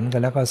ายเห็นกั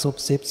นแล้วก็ซุบ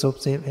ซิบ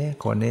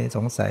คนนี้ส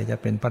งสัยจะ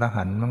เป็นพระอร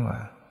หันต์มั้งว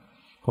ะ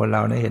คนเร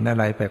าเนี่ยเห็นอะ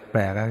ไรแป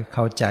ลกๆเ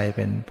ข้าใจเ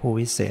ป็นผู้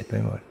วิเศษไป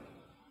หมด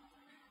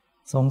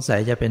สงสัย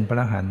จะเป็นพระอ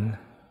รหันต์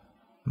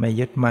ไม่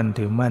ยึดมั่น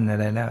ถือมั่นอะ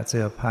ไรแล้วเ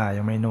สื้อผ้า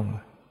ยังไม่นุ่ง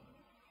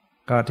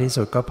ก็ที่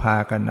สุดก็พา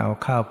กันเอา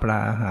ข้าวปลา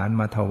อาหาร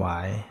มาถวา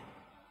ย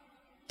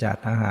จัด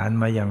อาหาร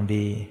มาอย่าง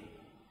ดี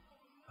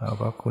เอา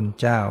พระคุณ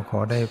เจ้าขอ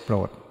ได้โปร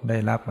ดได้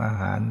รับอา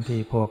หาร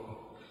ที่พวก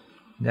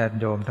ญาติ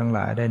โยมทั้งหล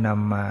ายได้น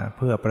ำมาเ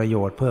พื่อประโย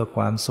ชน์เพื่อค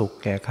วามสุข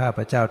แก่ข้าพ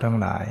เจ้าทั้ง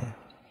หลาย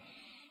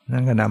นั่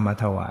นก็นำมา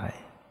ถวาย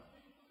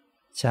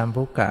ชัม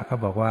พุกะก็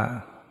บอกว่า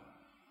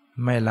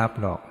ไม่รับ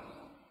หรอก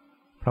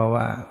เพราะ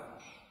ว่า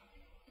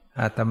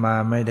อาตมา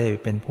ไม่ได้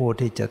เป็นผู้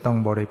ที่จะต้อง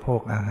บริโภค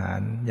อาหาร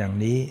อย่าง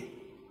นี้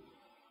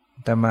อ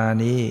าตมา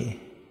นี้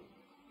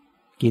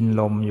กิน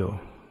ลมอยู่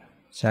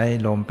ใช้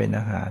ลมเป็น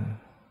อาหาร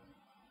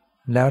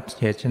แล้ว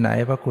เหตุไฉน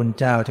พระคุณ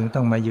เจ้าถึงต้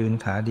องมายืน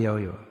ขาเดียว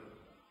อยู่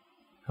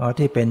เพราะ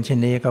ที่เป็นเช่น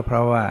นี้ก็เพร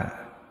าะว่า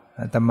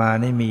อาตมา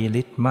นี่มี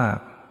ฤทธิ์มาก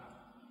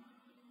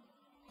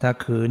ถ้า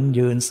ขืน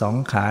ยืนสอง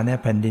ขาเนี่ย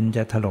แผ่นดินจ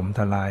ะถล่มท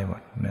ลายหม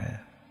ดนะ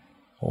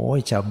โอ้ย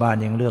ชาวบ้าน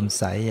ยังเลื่อมใ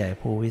สใหญ่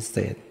ผู้วิเศ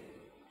ษ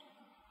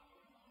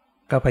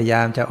ก็พยาย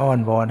ามจะอ้อน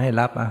วอนให้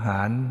รับอาห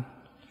าร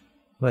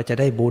เพื่อจะ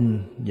ได้บุญ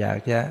อยาก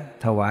จะ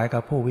ถวายกั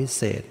บผู้วิเ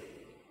ศษ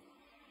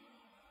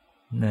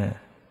นะ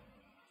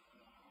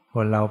ค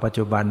นเราปัจ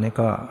จุบันนี่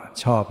ก็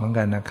ชอบเหมือน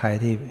กันนะใคร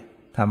ที่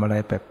ทำอะไร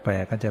แปล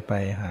กๆก็จะไป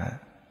หา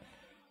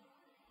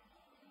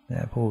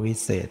ผู้วิ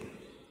เศษ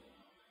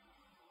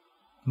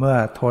เมื่อ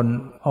ทน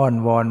อ้อน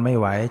วอนไม่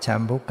ไหวชั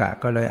มพุกะ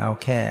ก็เลยเอา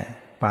แค่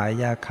ปลาย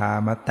หญ้าคา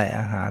มาแตะ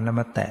อาหารแล้ว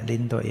มาแตะลิ้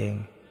นตัวเอง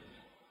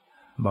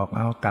บอกเ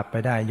อากลับไป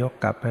ได้ยก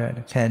กลับไป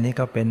แค่นี้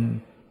ก็เป็น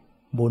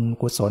บุญ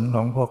กุศลข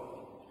องพวก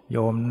โย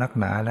มนัก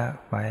หนาแล้ว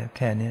ไปแ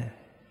ค่นี้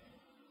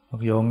พว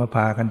กโยมก็พ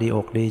ากันดีอ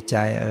กดีใจ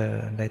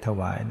ได้ถ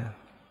วายนะ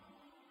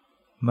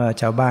เมื่อ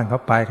ชาวบ้านเขา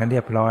ไปกันเรี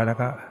ยบร้อยแล้ว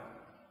ก็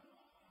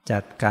จั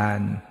ดการ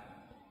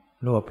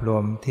รวบรว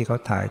มที่เขา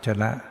ถ่ายจน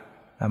ละ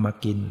เอามา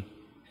กิน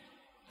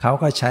เขา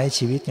ก็ใช้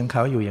ชีวิตของเข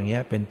าอยู่อย่างเงี้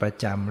ยเป็นประ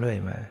จำเรื่อย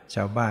มาช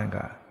าวบ้าน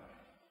ก็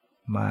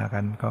มากั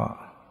นก็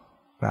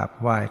กราบ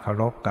ไหว้เคา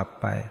รพกลับ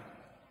ไป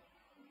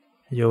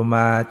อยู่ม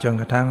าจน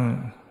กระทั่ง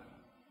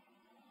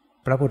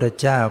พระพุทธ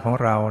เจ้าของ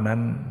เรานั้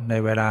นใน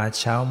เวลา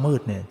เช้ามื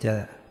ดเนี่ยจะ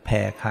แ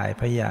ผ่ข่าย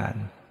พยาน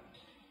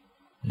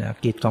นะ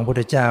กิจของพระพุท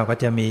ธเจ้าก็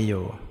จะมีอ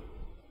ยู่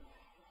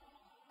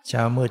เช้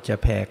ามืดจะ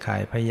แผ่ข่า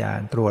ยพยาน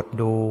ตรวจ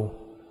ดู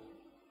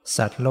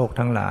สัตว์โลก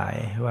ทั้งหลาย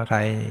ว่าใคร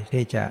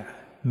ที่จะ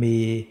มี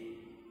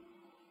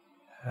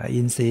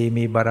อินทรีย์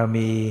มีบาร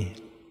มี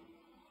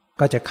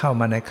ก็จะเข้า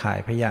มาในข่าย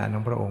พยานข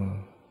องพระองค์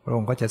พระอ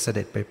งค์ก็จะเส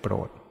ด็จไปโปร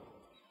ด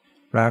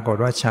ปรากฏ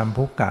ว่าชัม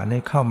พุกะได้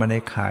เข้ามาใน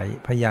ข่าย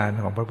พยาน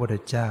ของพระพุทธ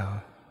เจ้า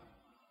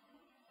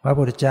พระ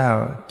พุทธเจ้า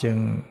จึง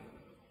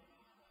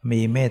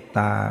มีเมตต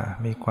า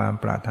มีความ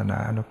ปรารถนา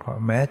อนุเคราะ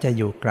ห์แม้จะ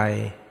อยู่ไกล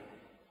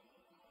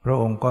พระ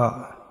องค์ก็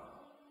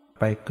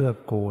ไปเกื้อ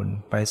กูล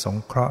ไปสง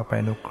เคราะห์ไป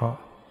อนุเคราะห์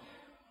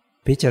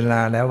พิจารณ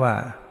าแล้วว่า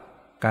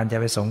การจะ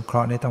ไปสงเคร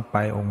าะห์นี่ต้องไป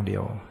องค์เดี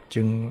ยว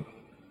จึง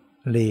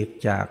หลีก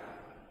จาก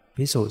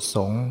ภิกษุส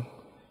งฆ์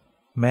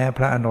แม้พ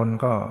ระอานนท์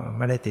ก็ไ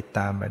ม่ได้ติดต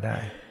ามไปได้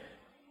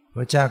พ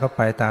ระเจ้าก็ไ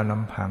ปตามล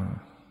ำพัง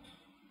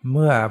เ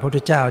มื่อพระพุทธ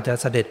เจ้าจะ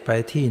เสด็จไป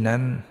ที่นั้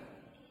น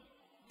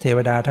เทว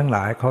ดาทั้งหล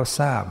ายเขา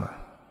ทราบ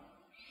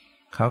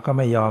เขาก็ไ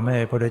ม่ยอมให้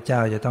พระพุทธเจ้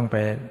าจะต้องไป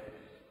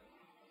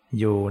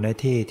อยู่ใน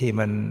ที่ที่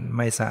มันไ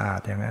ม่สะอาด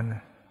อย่างนั้น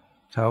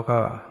เขาก็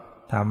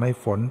ทำให้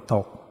ฝนต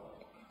ก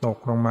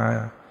ลงมา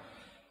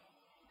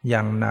อย่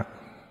างหนัก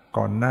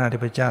ก่อนหน้าที่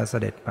พระเจ้าเส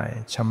ด็จไป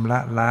ชำระ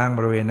ล้างบ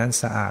ริเวณนั้น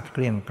สะอาดเก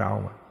ลี้ยงเกลา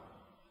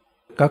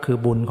ก็คือ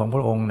บุญของพ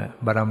ระองค์เนี่ย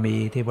บารมี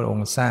ที่พระอง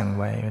ค์สร้าง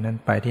ไว้นั้น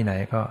ไปที่ไหน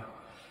ก็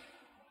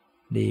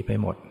ดีไป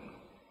หมด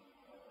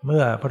เ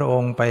มื่อพระอ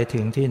งค์ไปถึ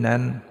งที่นั้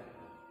น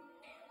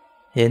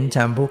เห็น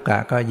ชัมพุกะ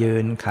ก็ยื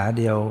นขา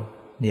เดียว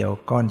เหนี่ยว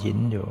ก้อนหิน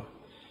อยู่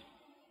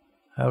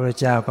พระพุทธ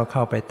เจ้าก็เข้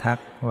าไปทัก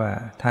ว่า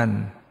ท่าน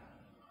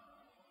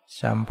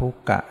ชัมพุ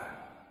กะ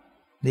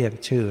เรียก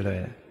ชื่อเลย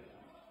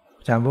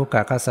ชัมพุก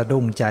ะก็สะ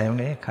ดุ้งใจว่า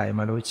ใครม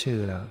ารู้ชื่อ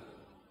แล้ว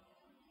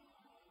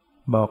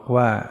บอก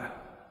ว่า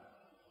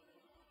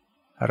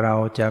เรา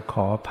จะข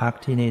อพัก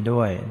ที่นี่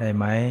ด้วยได้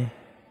ไหม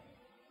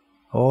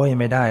โอ้ย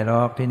ไม่ได้หร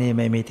อกที่นี่ไ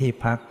ม่มีที่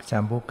พักชั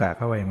มพุกะเ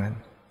ขาว่าอย่างนั้น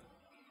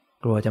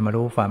กลัวจะมา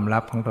รู้ความลั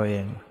บของตัวเอ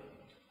ง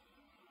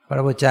พร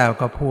ะพุทธเจ้า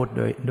ก็พูด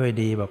ด้วย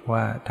ดีบอกว่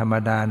าธรรม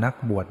ดานัก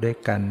บวชด้วย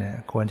กันเนี่ย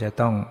ควรจะ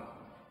ต้อง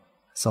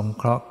สง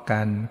เคราะห์กั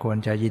นควร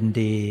จะยิน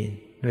ดี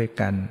ด้วย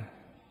กัน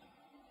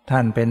ท่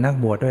านเป็นนัก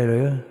บวชด้วยห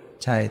รือ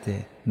ใช่สิ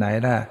ไหน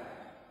ล่ะ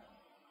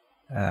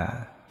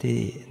ที่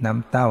น้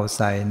ำเต้าใ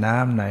ส่น้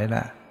ำไหน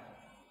ล่ะ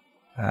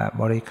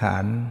บริขา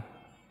ร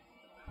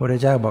พระพุทธ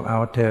เจ้าบอกเอา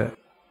เถอะ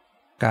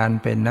การ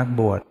เป็นนัก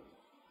บวช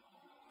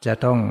จะ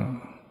ต้อง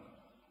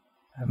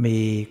มี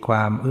คว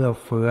ามเอื้อ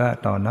เฟื้อ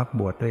ต่อนัก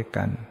บวชด้วย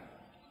กัน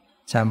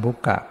ชัมพุ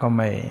กะก็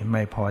ไ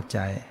ม่พอใจ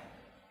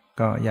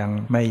ก็ยัง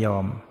ไม่ยอ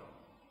ม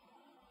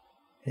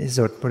ที่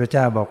สุดพระพุทธเ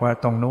จ้าบอกว่า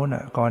ตรงนู้น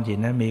ก้อนหิน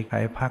นั้นมีใคร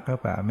พักหรือ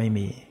เปล่าไม่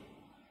มี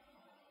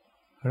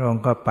พระอง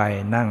ค์ก็ไป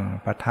นั่ง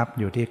ประทับ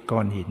อยู่ที่ก้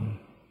อนหิน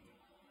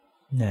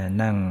เนี่ย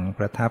นั่งป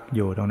ระทับอ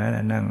ยู่ตรงนั้น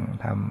นั่ง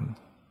ท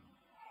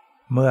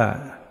ำเมื่อ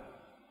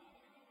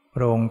พ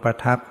ระองค์ประ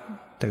ทับ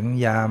ถึง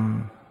ยาม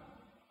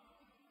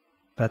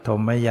ปฐ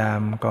มยา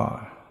มก็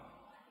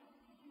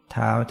เ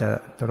ท้าจะ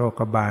โร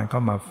คบาลก็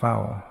มาเฝ้า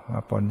มา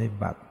ปฏิ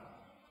บัติ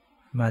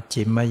มา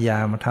จิมยา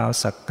มเท้า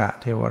สักกะ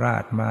เทวรา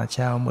ชมาเ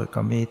ช้ามืด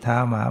ก็มีเท้า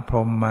มหาพร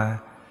หมมา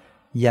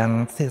ยัง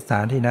สถา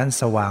นที่นั้น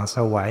สว่างไส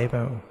ว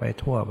ไป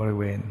ทั่วบริ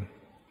เวณ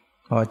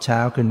พอเช้า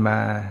ขึ้นมา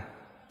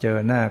เจอ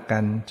หน้ากั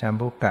นชัม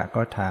พุกะ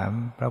ก็ถาม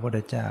พระพุทธ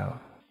เจ้า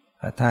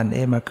ท่าน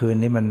เมื่อคืน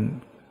นี้มัน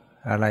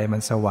อะไรมั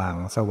นสว่าง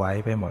ไสว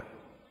ไปหมด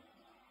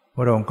พ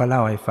ระองค์ก็เล่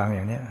าให้ฟังอ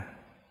ย่างนี้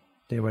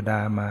เทวดา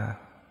มา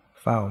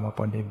เฝ้ามา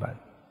ปฏิบัติ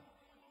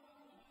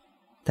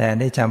แทน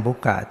ที่ชัมพุ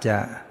กะจะ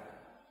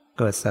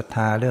เกิดศรัทธ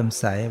าเริ่ม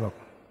ใสบอก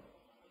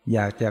อย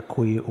ากจะ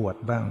คุยอวด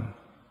บ้าง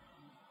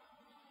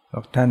บ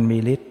อกท่านมี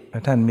ฤทธิ์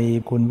ท่านมี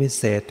คุณวิ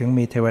เศษถึง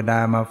มีเทวดา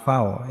มาเฝ้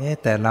า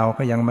แต่เรา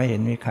ก็ยังไม่เห็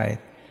นมีใคร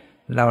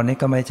เรานี่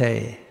ก็ไม่ใช่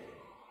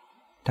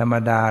ธรรม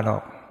ดาหรอ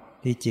ก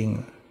ที่จริง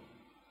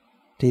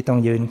ที่ต้อง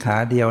ยืนขา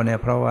เดียวเนี่ย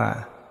เพราะว่า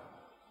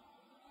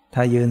ถ้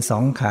ายืนสอ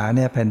งขาเ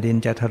นี่ยแผ่นดิน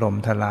จะถล่ม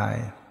ทลาย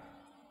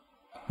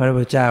พระ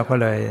พุทธเจ้าก็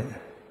เลย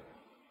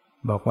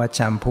บอกว่า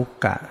ชัมพุ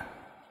กะ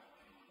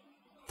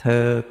เธ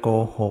อโก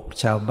หก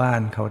ชาวบ้า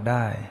นเขาไ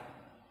ด้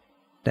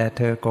แต่เ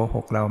ธอโกห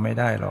กเราไม่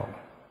ได้หรอก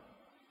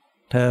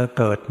เธอ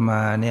เกิดม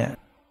าเนี่ย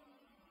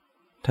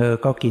เธอ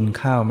ก็กิน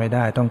ข้าวไม่ไ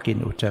ด้ต้องกิน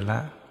อุจจาระ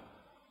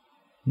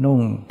นุ่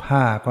งผ้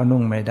าก็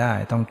นุ่งไม่ได้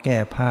ต้องแก้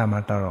ผ้ามา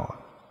ตลอด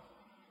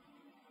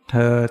เธ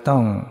อต้อ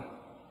ง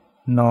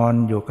นอน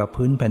อยู่กับ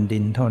พื้นแผ่นดิ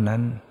นเท่านั้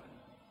น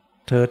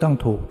เธอต้อง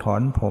ถูกถอ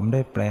นผมด้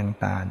วยแปลง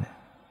ตา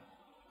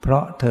เพรา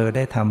ะเธอไ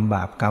ด้ทำบ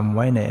าปกรรมไ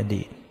ว้ในอ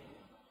ดีต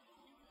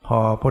พอ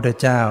พระพุทธ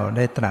เจ้าไ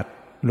ด้ตรัส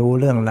รู้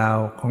เรื่องราว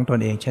ของตน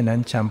เองเช่นนั้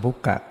นชัมพุ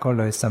กะก็เ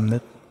ลยสำนึ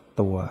ก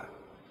ตัว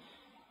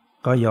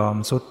ก็ยอม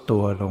ทรุดตั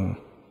วลง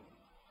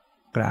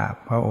กราบ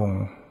พระอง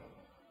ค์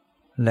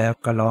แล้ว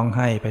ก็ร้องไ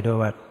ห้ไปด้วย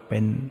ว่าเป็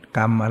นก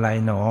รรมอะไร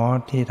หนอ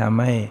ที่ท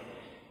ำให้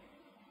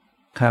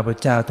ข้าพ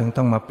เจ้าถึง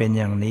ต้องมาเป็น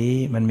อย่างนี้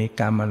มันมี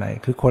กรรมอะไร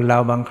คือคนเรา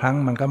บางครั้ง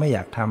มันก็ไม่อย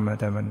ากทำ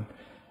แต่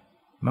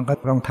มันก็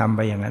ต้องทำไ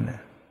ปอย่างนั้น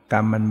กร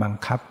รมมันบัง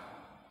คับ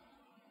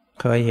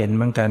เคยเห็นเห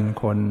มือนกัน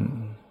คน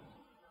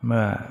เ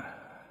มื่อ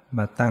ม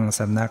าตั้งส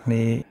ำนัก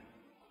นี้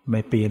ใน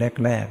ปี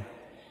แรก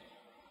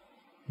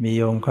ๆมีโ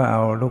ยมก็เอ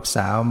าลูกส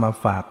าวมา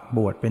ฝากบ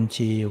วชเป็น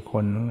ชีอยู่ค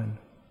นนึง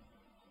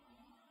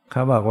เข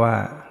าบอกว่า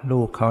ลู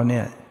กเขาเ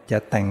นี่ยจะ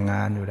แต่งง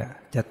านอยู่แล้ว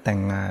จะแต่ง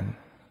งาน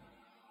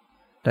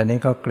แต่นี้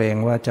ก็เกรง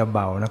ว่าจะเบ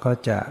าแล้วก็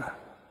จะ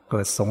เ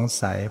กิดสง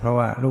สัยเพราะ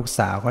ว่าลูก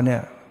สาวเขาเนี่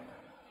ย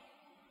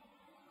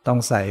ต้อง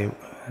ใส่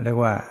เรียก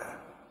ว่า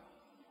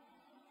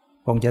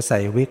คงจะใส่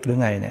วิกหรือ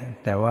ไงเนี่ย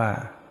แต่ว่า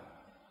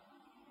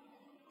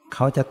เข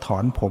าจะถอ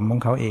นผมขอ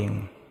งเขาเอง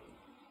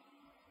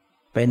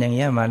เป็นอย่างเ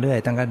งี้ยมาเรื่อย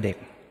ตั้งแต่เด็ก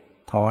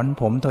ถอน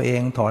ผมตัวเอ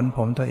งถอนผ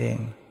มตัวเอง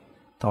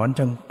ถอนจ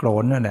นโกร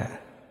ธนั่นแหละ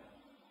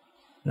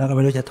แล้วก็ไ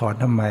ม่รู้จะถอน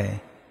ทำไม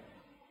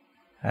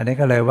อันนี้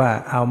ก็เลยว่า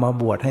เอามา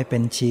บวชให้เป็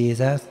นชี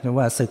ซะหรือ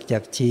ว่าศึกจา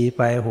กชีไ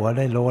ปหัวไ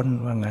ด้โล้น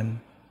ว่างั้น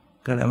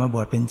ก็เลยมาบ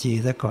วชเป็นชี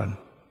ซะก่อน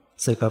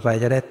ศึกออกไป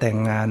จะได้แต่ง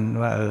งาน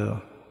ว่า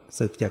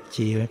ศึกจาก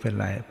ชีไม่เป็น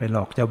ไรไปหล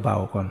อกเจ้าเบา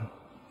ก่อน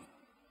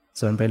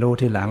ส่วนไปรู้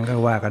ที่หลังก็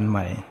ว่ากันให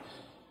ม่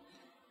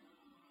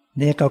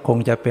นี่ก็คง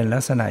จะเป็นลั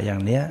กษณะอย่า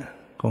งเนี้ย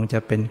คงจะ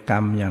เป็นกรร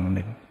มอย่างห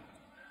นึ่ง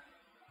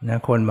นะ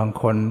คนบาง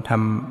คน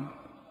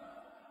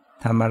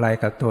ทำอะไร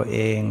กับตัวเอ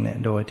งเนี่ย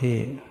โดยที่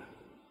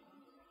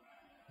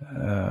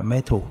ไม่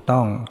ถูกต้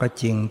องก็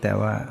จริงแต่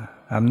ว่า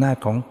อำนาจ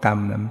ของกรรม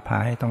นั้นพา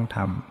ให้ต้องท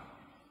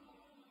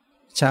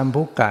ำชัม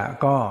พุกะ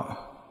ก็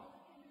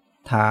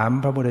ถาม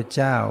พระพุทธเ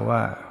จ้าว่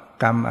า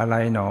กรรมอะไร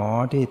หนอ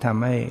ที่ท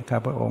ำให้ข้า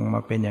พระองค์ม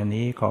าเป็นอย่าง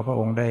นี้ขอพระ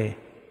องค์ได้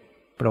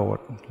โปรด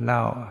เล่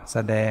าแส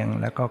ดง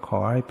แล้วก็ขอ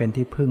ให้เป็น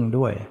ที่พึ่ง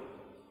ด้วย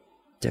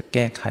จะแ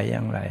ก้ไขอย่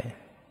างไร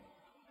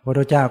พระพุท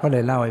ธเจ้าก็เล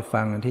ยเล่าให้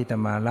ฟังที่จะ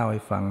มาเล่าใ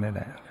ห้ฟังนั่นแ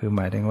หละคือห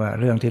มายถึงว่า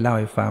เรื่องที่เล่า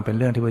ให้ฟังเป็น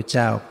เรื่องที่พระเ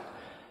จ้า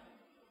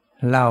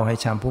เล่าให้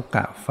ชัมพุก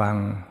ะฟัง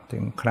ถึ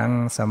งครั้ง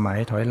สมัย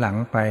ถอยหลัง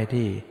ไป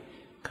ที่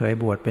เคย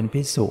บวชเป็น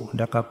ภิกษุแ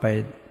ล้วก็ไป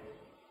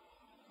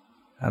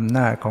อำน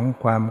าจของ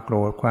ความโกร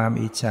ธความ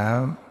อิจฉา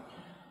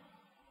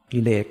กิ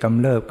เลสกำ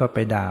เริบก็ไป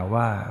ด่า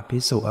ว่าภิ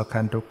กษุอ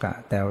คันตุกะ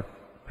แต่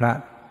พระ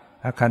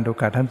อคันตุ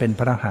กะท่านเป็น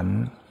พระอรหันต์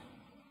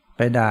ไ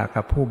ปด่า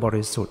กับผู้บ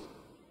ริสุทธิ์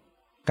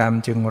กรรม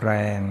จึงแร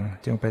ง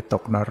จึงไปต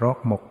กนรก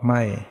หมกไห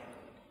ม้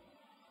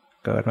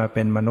เกิดมาเ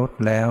ป็นมนุษย์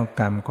แล้ว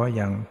กรรมก็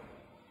ยัง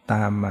ต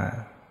ามมา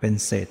เป็น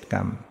เศษกร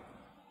รม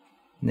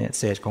เนี่ย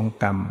เศษของ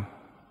กรรม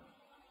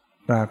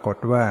ปรากฏ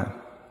ว่า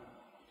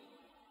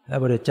พระ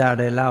พุทธเจ้า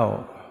ได้เล่า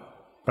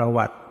ประ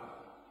วัติ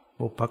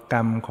บุพกร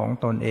รมของ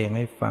ตนเองใ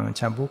ห้ฟัง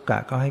ชัมพุกะ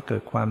ก็ให้เกิ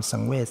ดความสั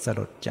งเวชส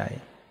ลดใจ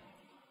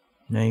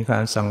ในควา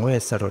มสังเว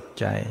ชสลด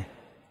ใจ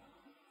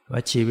ว่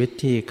าชีวิต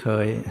ที่เค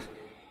ย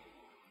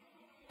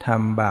ท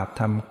ำบาป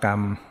ทำกรร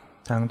ม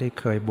ทั้งที่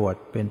เคยบวช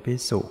เป็นภิก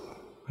ษุ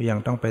ก็ยัง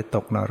ต้องไปต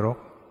กนรก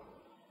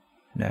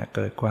เนี่ยเ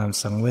กิดความ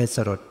สังเวชส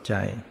ลดใจ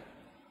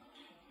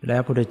แล้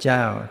วพระพุทธเจ้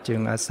าจึง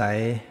อาศัย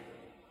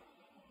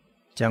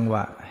จังหว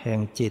ะแห่ง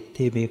จิต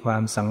ที่มีควา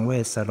มสังเว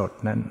ชสลด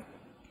นั้น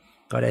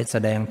ก็ได้แส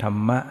ดงธร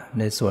รมะ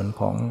ในส่วน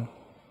ของ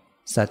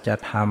สัจ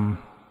ธรรม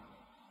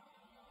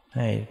ใ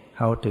ห้เ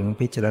ข้าถึง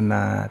พิจารณ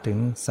าถึง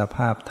สภ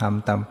าพธรรม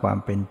ตามความ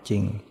เป็นจริ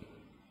ง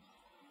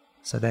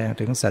แสดง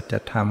ถึงสัจ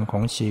ธรรมขอ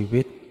งชี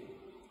วิต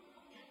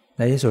ใ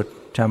นที่สุด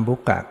ชัมพุ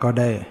กะก็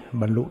ได้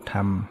บรรลุธร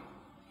รม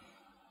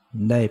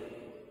ได้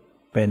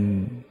เป็น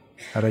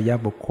อริย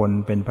บุคคล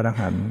เป็นพระอร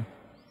หันต์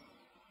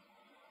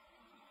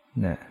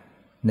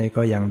นี่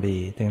ก็ยังดี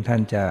ถึงท่า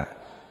นจะ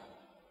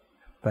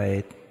ไป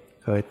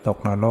เคยตก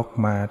นรก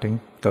มาถึง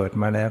เกิด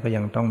มาแล้วก็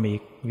ยังต้องมี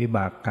วิบ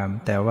ากกรรม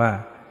แต่ว่า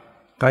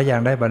ก็ยัง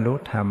ได้บรรลุ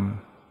ธรรม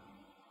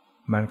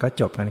มันก็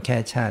จบกันแค่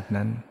ชาติ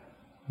นั้น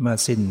เมื่อ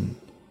สิ้น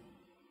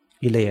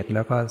กิเลสแ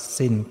ล้วก็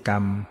สิ้นกรร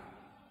ม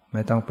ไ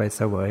ม่ต้องไปเ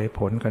สวยผ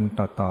ลกัน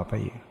ต่อไป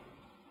อีก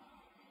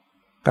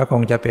ก็ค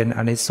งจะเป็นอ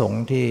านิสง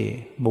ส์ที่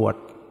บวช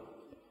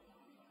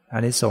อา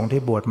นิสงส์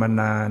ที่บวชมา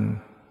นาน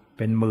เ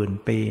ป็นหมื่น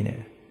ปีเนี่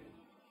ย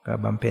ก็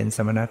บำเพ็ญส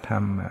มณธร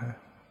รมมา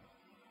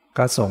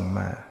ก็ส่งม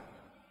า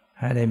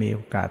ให้ได้มีโอ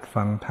กาส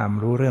ฟังธรรม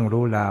รู้เรื่อง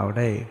รู้ราว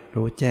ได้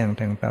รู้แจ้งแ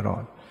ทงตลอ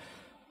ด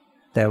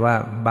แต่ว่า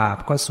บาป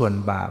ก็ส่วน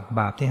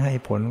บาปที่ให้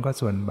ผลก็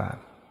ส่วนบา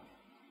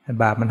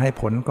ปมันให้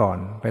ผลก่อน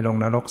ไปลง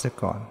นรกเสีย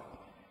ก่อน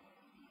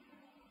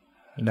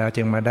แล้ว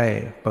จึงมาได้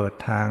เปิด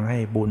ทางให้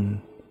บุญ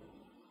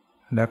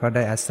แล้วก็ไ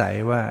ด้อาศัย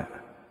ว่า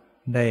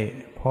ได้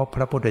พบพ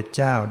ระพุทธเ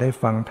จ้าได้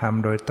ฟังธรรม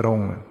โดยตรง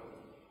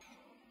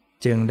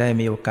จึงได้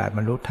มีโอกาสบ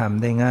รรลุธรรม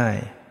ได้ง่าย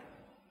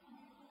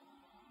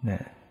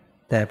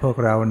แต่พวก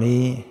เรา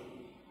นี้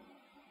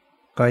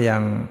ก็ยั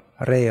ง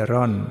เร่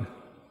ร่อน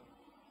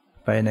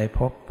ไปในภ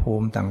พภู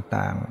มิ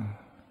ต่าง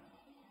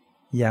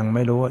ๆยังไ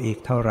ม่รู้ว่าอีก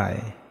เท่าไหร่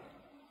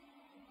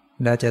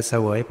แล้วจะเส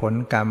วยผล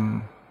กรรม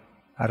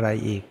อะไร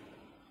อีก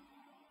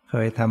เค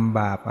ยทำบ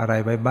าปอะไร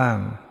ไว้บ้าง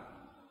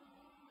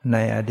ใน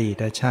อดี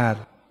ตชาติ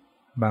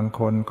บาง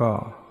คนก็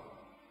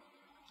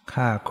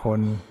ฆ่าค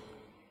น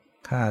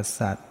ฆ่า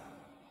สัตว์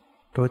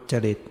ทุจ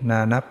ริตนา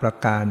นับประ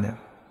การเนี่ย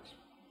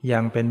ยั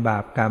งเป็นบา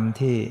ปกรรม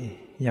ที่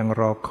ยัง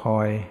รอคอ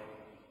ย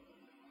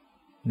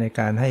ใน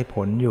การให้ผ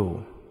ลอยู่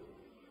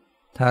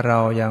ถ้าเรา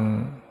ยัง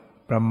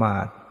ประมา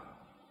ท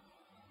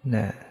เ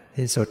นี่ย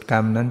ที่สุดกรร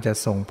มนั้นจะ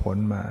ส่งผล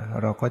มา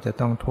เราก็จะ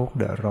ต้องทุกข์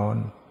เดือดร้อน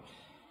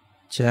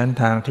ฉะนั้น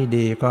ทางที่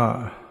ดีก็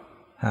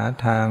หา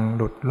ทาง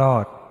หลุดรอ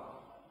ด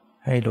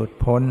ให้หลุด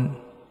พ้น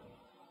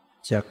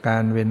จากกา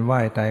รเวียนว่า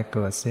ยตายเ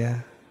กิดเสีย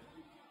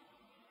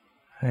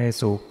ให้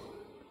สู่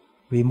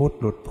วิมุตติ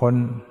หลุดพ้น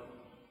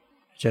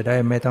จะได้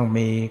ไม่ต้อง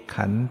มี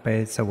ขันธ์ไป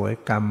เสวย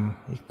กรรม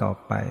อีกต่อ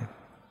ไป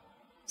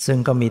ซึ่ง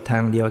ก็มีทา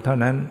งเดียวเท่า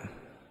นั้น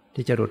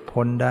ที่จะหลุด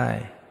พ้นได้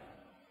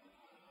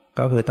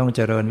ก็คือต้องเจ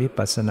ริญวิ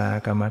ปัสสนา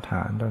กรรมฐ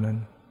านเท่านั้น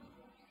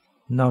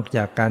นอกจ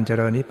ากการเจ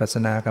ริญวิปัสส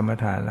นากรรม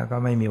ฐานแล้วก็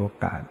ไม่มีโอ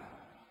กาส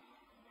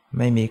ไ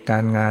ม่มีกา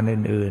รงาน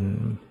อื่น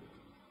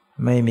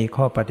ๆไม่มี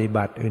ข้อปฏิ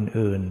บัติ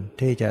อื่นๆ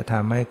ที่จะท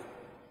ำให้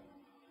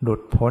หลุ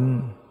ดพ้น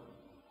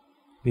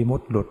วิมุ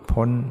ตติหลุด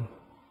พ้น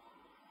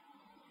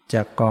จ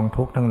ากกอง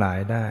ทุกข์ทั้งหลาย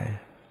ได้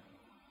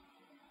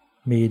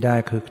มีได้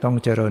คือต้อง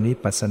เจริญวิ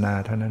ปัสสนา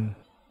เท่านั้น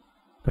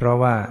เพราะ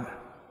ว่า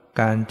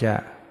การจะ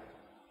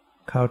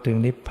เข้าถึง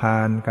นิพพา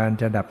นการ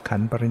จะดับขั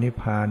นธ์ปรินิพ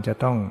พานจะ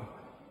ต้อง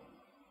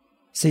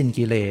สิ้น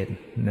กิเลส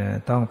นะ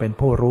ต้องเป็น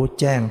ผู้รู้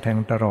แจ้งแทง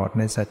ตลอดใ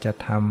นสัจ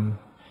ธรรม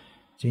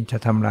จึงจะ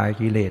ทำลาย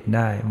กิเลสไ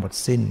ด้หมด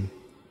สิ้น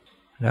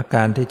และก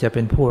ารที่จะเ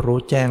ป็นผู้รู้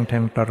แจ้งแท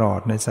งตลอด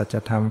ในสัจ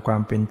ธรรมควา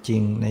มเป็นจริ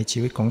งในชี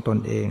วิตของตน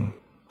เอง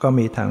ก็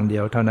มีทางเดี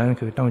ยวเท่านั้น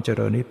คือต้องเจ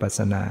ริญวิปัสส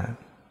นา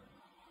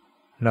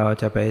เรา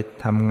จะไป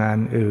ทำงาน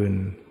อื่น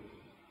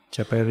จ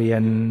ะไปเรีย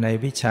นใน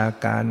วิชา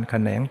การแข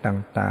นง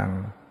ต่าง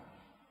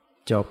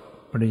ๆจบ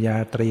ปริญญา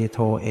ตรีโท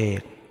เอ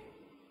ก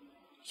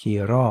ขี่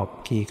รอบ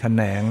ขี่แข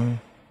นง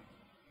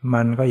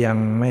มันก็ยัง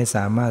ไม่ส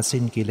ามารถ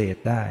สิ้นกิเลส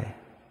ได้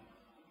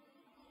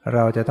เร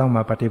าจะต้องม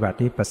าปฏิบัติ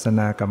วิปัสสน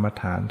ากรรม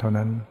ฐานเท่า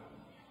นั้น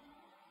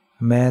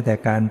แม้แต่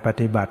การป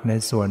ฏิบัติใน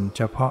ส่วนเ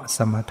ฉพาะส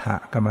มถ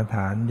กรรมฐ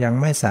านยัง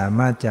ไม่สา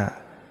มารถจะ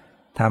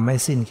ทำให้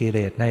สิ้นกิเล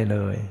สได้เล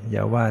ยอ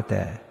ย่าว่าแ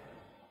ต่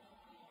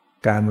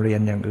การเรีย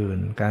นอย่างอื่น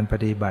การป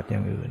ฏิบัติอย่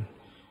างอื่น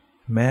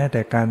แม้แ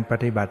ต่การป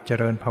ฏิบัติเจ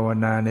ริญภาว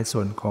นาในส่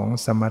วนของ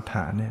สมถ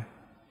ะเนี่ย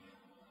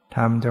ท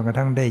ำจนกระ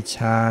ทั่งได้ฌ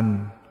าน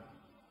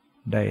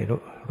ได้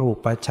รู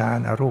ปฌาน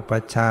อรูป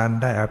ฌาน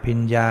ได้อภิญ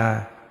ญา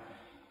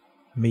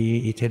มี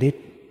อิทธิฤท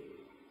ธิ์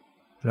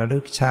ระลึ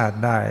กชาติ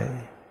ได้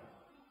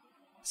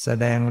แส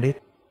ดงฤท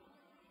ธิ์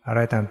อะไร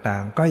ต่า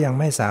งๆก็ยัง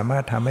ไม่สามา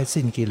รถทำให้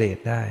สิ้นกิเลส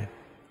ได้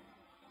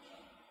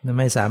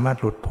ไม่สามารถ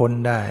หลุดพ้น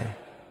ได้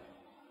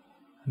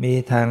มี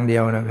ทางเดี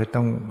ยวนะคือ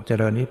ต้องเจ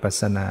ริญวิปัส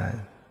สนา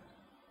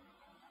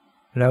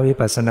แล้ววิ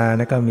ปัสสนา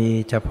นะก็มี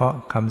เฉพาะ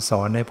คำส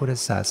อนในพุทธ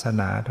ศาส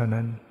นาเท่า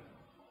นั้น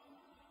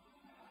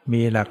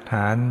มีหลักฐ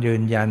านยื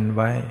นยัน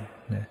ไว้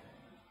นะ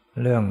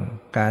เรื่อง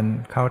การ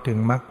เข้าถึง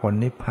มรรคผล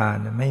นิพพาน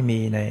ไม่มี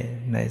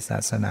ในศา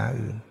สนา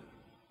อื่น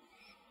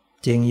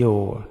จริงอยู่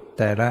แ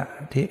ต่ละ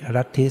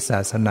ลัทธิศา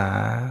สนา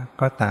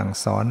ก็ต่าง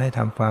สอนให้ท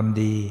ำความ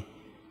ดี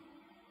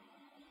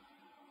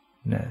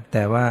นะแ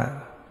ต่ว่า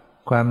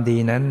ความดี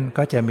นั้น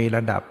ก็จะมีร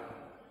ะดับ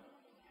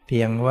เพี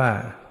ยงว่า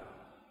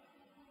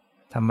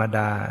ธรรมด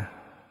า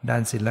ด้า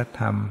นศีลธ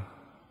รรม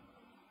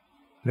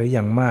หรืออ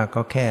ย่างมาก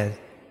ก็แค่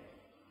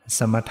ส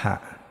มถะ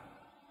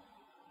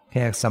แ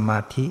ค่สมา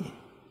ธิ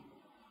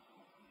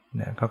เ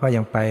นี่ยเขาก็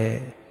ยังไป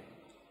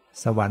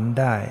สวรรค์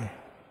ได้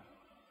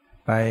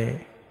ไป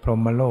พรห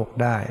มโลก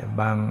ได้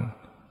บาง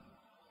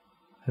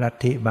ลัท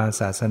ธิบาง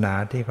ศาสนา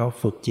ที่เขา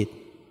ฝึกจิต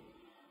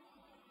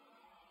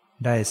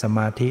ได้สม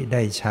าธิไ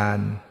ด้ฌาน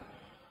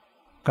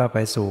ก็ไป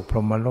สู่พร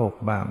หมโลก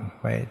บ้าง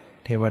ไป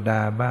เทวดา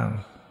บ้าง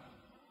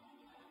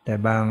แต่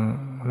บาง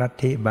ลัท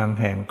ธิบาง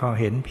แห่งก็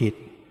เห็นผิด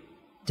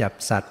จับ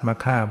สัตว์มา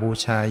ฆ่าบู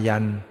ชายั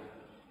น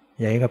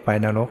ใหญ่ก็ไป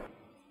นรก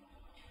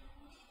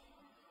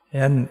ฉะ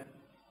นั้น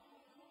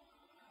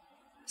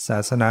ศา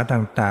สนา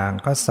ต่าง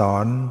ๆก็สอ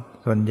น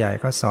ส่วนใหญ่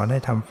ก็สอนให้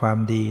ทำความ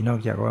ดีนอก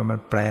จากว่ามัน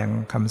แปลง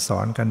คำสอ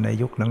นกันใน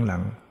ยุคหลั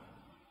ง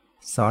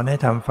ๆสอนให้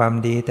ทำความ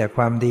ดีแต่ค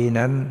วามดี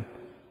นั้น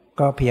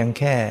ก็เพียง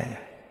แค่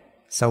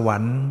สวร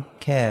รค์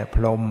แค่พ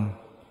รหม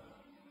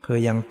คือ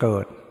ยังเกิ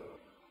ด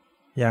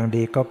อย่าง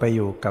ดีก็ไปอ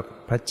ยู่กับ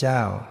พระเจ้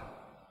า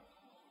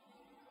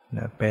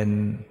เป็น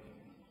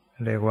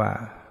เรียกว่า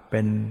เป็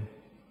น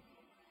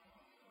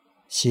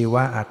ชีว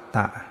อัตต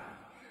ะ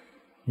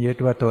ยึด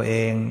ว่าตัวเอ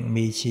ง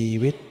มีชี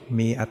วิต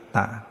มีอัตต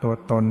ะตัว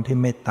ตนที่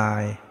ไม่ตา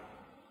ย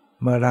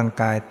เมื่อร่าง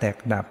กายแตก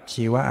ดับ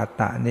ชีวอัต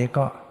ตะนี้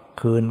ก็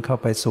คืนเข้า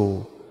ไปสู่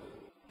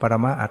ปร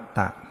มาอัตต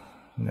ะ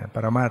ป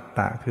รมาอัตต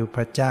ะคือพ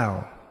ระเจ้า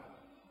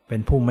เป็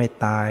นผู้ไม่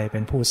ตายเป็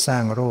นผู้สร้า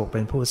งโลกเ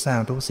ป็นผู้สร้าง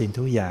ทุกสิ่ง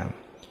ทุกอย่าง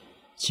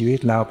ชีวิต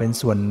เราเป็น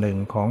ส่วนหนึ่ง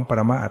ของปร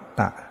มาอัต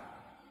ตะ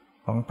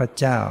ของพระ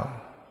เจ้า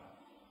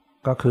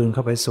ก็คืนเข้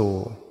าไปสู่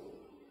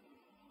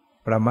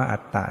ปรมาอั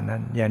ตตะนั้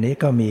นอย่างนี้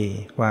ก็มี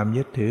ความ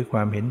ยึดถือคว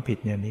ามเห็นผิด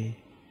อย่างนี้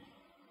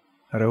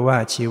หรือว่า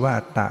ชีว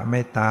อัตตะไ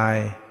ม่ตาย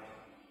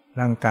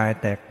ร่างกาย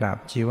แตกดับ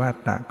ชีวอัต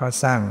ตะก็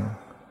สร้าง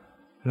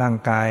ร่าง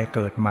กายเ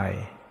กิดใหม่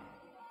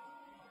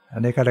อั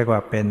นนี้ก็เรียกว่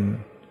าเป็น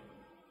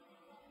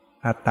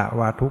อัตต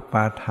วาทุป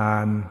าทา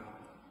น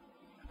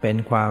เป็น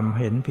ความ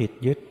เห็นผิด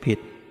ยึดผิด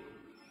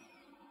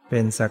เป็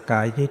นสก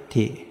ายทิฏ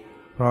ฐิ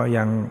เพราะ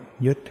ยัง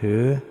ยึดถื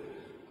อ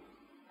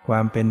ควา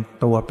มเป็น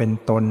ตัวเป็น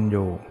ตนอ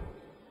ยู่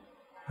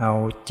เอา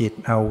จิต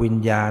เอาวิญ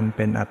ญาณเ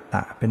ป็นอัตต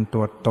ะเป็น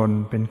ตัวตน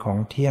เป็นของ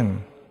เที่ยง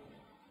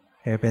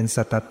เป็น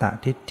สัตต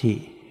ทิฏฐิ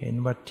เห็น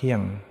ว่าเที่ย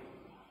ง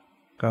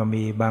ก็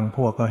มีบางพ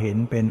วกก็เห็น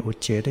เป็นอุ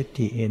เฉททิฏ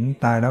ฐิเห็น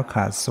ตายแล้วข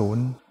าดศูน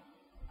ย์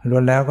ล้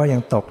วนแล้วก็ยั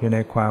งตกอยู่ใน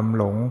ความ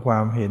หลงควา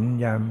มเห็น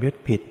ยามยึด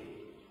ผิด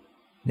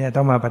เนี่ยต้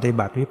องมาปฏิ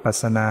บัติวิปัส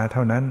สนาเ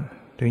ท่านั้น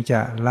ถึงจะ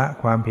ละ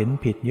ความเห็น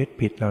ผิดยึด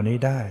ผิดเหล่านี้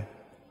ได้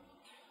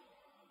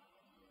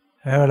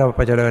แล้วเราไป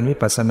เจริญวิ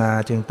ปัสสนา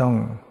จึงต้อง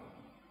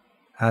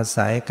อา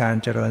ศัยการ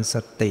เจริญส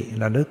ติ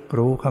ระลึก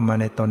รู้เข้ามา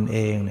ในตนเอ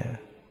งเนี่ย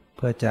เ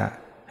พื่อจะ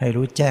ให้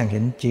รู้แจ้งเห็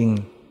นจริง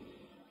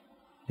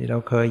ที่เรา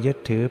เคยยึด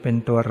ถือเป็น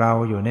ตัวเรา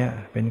อยู่เนี่ย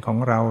เป็นของ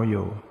เราอ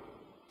ยู่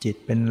จิต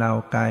เป็นเรา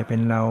กายเป็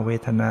นเราเว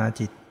ทนา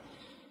จิต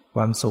ค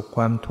วามสุขค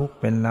วามทุกข์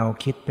เป็นเรา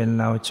คิดเป็น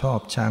เราชอบ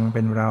ชังเ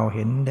ป็นเราเ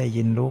ห็นได้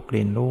ยินรู้ก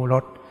ลิ่นรู้ร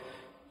ส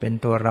เป็น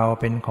ตัวเรา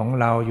เป็นของ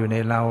เราอยู่ใน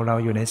เรา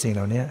อยู่ในสิ่งเห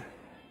ล่านี้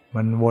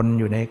มันวน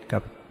อยู่ในกั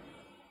บ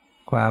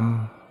ความ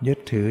ยึด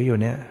ถืออยู่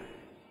เนี่ย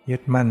ยึ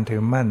ดมั่นถื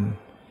อมั่น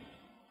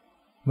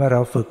เมื่อเร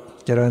าฝึก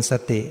เจริญส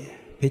ติ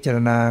พิจาร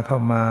ณาเข้า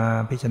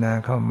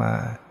มา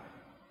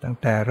ตั้ง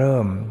แต่เริ่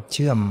มเ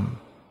ชื่อม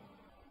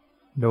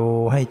ดู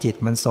ให้จิต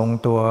มันทรง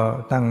ตัว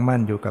ตั้งมั่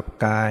นอยู่กับ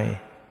กาย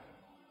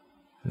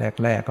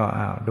แรกๆก็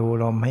ดู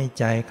ลมให้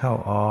ใจเข้า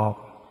ออก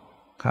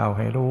เข้าใ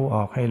ห้รู้อ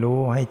อกให้รู้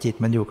ให้จิต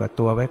มันอยู่กับ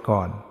ตัวไว้ก่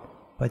อน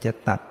เพื่อจะ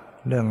ตัด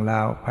เรื่องรา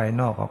วภาย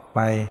นอกออกไป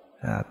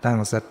ตั้ง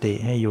สติ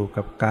ให้อยู่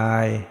กับกา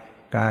ย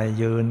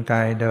ยืนก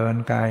ายเดิน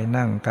กาย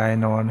นั่งกาย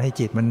นอนให้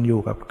จิตมันอ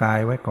ยู่กับกาย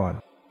ไว้ก่อน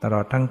ตล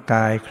อดทั้งก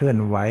ายเคลื่อน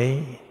ไหว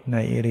ใน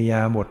อิริย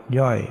าบถ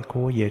ย่อย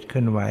คู่เหยียดเค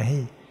ลื่อนไหว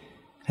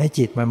ให้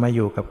จิตมันมาอ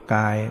ยู่กับก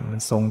ายมัน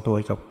ทรงตัว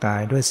กับกา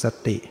ยด้วยส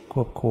ติค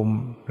วบคุม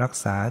รัก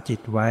ษาจิ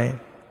ตไว้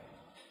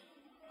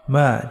เ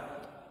มื่อ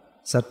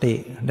สติ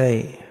ได้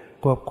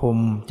ควบคุม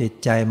จิต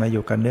ใจมาอ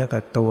ยู่กับเนื้อ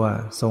กับตัว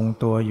ทรง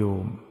ตัวอยู่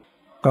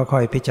ก็ค่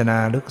อยพิจารณา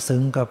ลึกซึ้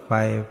งก็ไ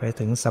ป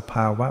ถึงสภ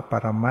าวะป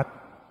รมัตถ์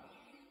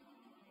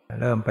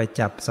เริ่มไป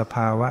จับสภ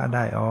าวะไ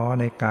ด้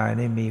ในกาย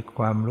นี่มีค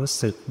วามรู้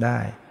สึกได้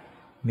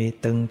มี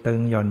ตึง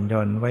หย่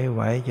อนไ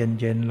ว้เ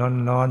ย็นร้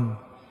อน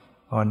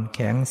อ่อนแ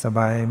ข็งสบ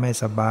ายไม่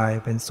สบาย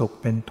เป็นสุข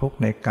เป็นทุกข์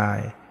ในกา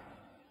ย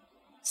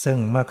ซึ่ง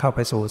เมื่อเข้าไป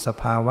สู่ส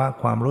ภาวะ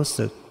ความรู้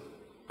สึก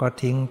ก็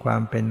ทิ้งควา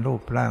มเป็นรู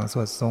ปร่างส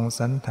วดทรง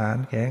สันฐาน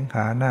แขนข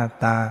าหน้า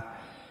ตา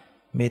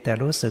มีแต่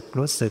รู้สึก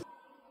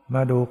ม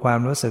าดูความ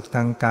รู้สึกท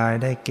างกาย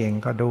ได้เก่ง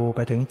ก็ดูไป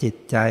ถึงจิต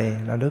ใจ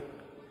ระลึก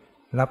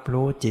รับ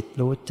รู้จิต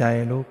รู้ใจ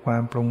รู้ควา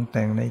มปรุงแ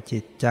ต่งในจิ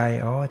ตใจ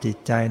จิต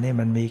ใจนี่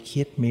มันมี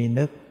คิดมี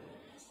นึก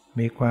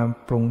มีความ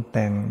ปรุงแ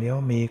ต่งเดี๋ยว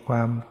มีคว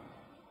าม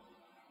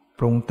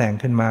ปรุงแต่ง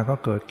ขึ้นมาก็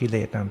เกิดกิเล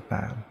ส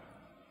ต่าง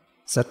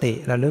ๆสติ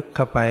ระลึกเ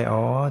ข้าไป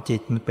จิ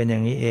ตมันเป็นอย่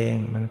างนี้เอง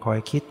มันคอย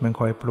คิดมัน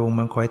คอยปรุง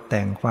มันคอยแ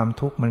ต่งความ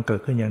ทุกข์มันเกิด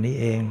ขึ้นอย่างนี้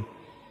เอง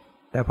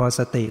แต่พอส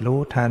ติรู้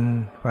ทัน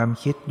ความ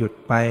คิดหยุด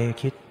ไป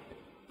คิด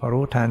พอ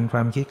รู้ทันคว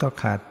ามคิดก็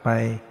ขาดไป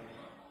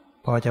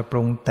พอจะป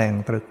รุงแต่ง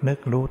ตรึกนึก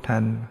รู้ทั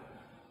น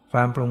คว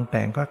ามปรุงแ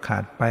ต่งก็ขา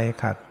ดไ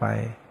ป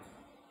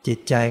จิต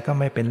ใจก็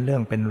ไม่เป็นเรื่อ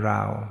งเป็นร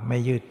าวไม่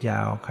ยืดยา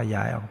วขย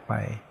ายออกไป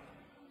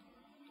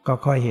ก็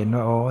ค่อยเห็น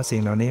ว่าสิ่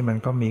งเหล่านี้มัน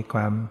ก็มีคว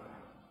าม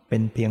เป็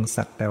นเพียง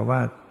สักแต่ว่า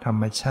ธร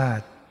รมชา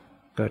ติ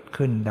เกิด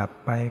ขึ้นดับ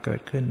ไปเกิ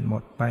ดขึ้นหม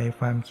ดไป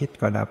ความคิด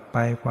ก็ดับไป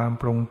ความ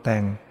ปรุงแต่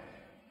ง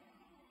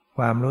ค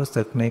วามรู้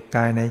สึกในก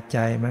ายในใจ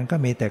มันก็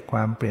มีแต่คว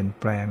ามเปลี่ยน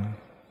แปลง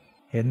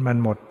เห็นมัน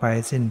หมดไป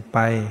สิ้นไป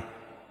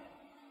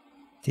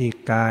ที่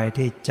กาย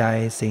ที่ใจ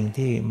สิ่ง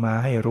ที่มา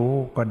ให้รู้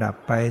ก็ดับ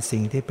ไปสิ่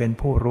งที่เป็น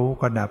ผู้รู้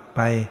ก็ดับไ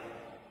ป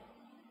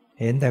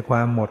เห็นแต่คว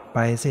ามหมดไป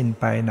สิ้น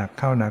ไปหนัก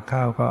เข้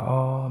าก็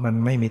มัน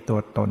ไม่มีตัว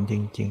ตนจ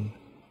ริง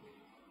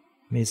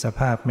ๆมีส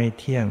ภาพไม่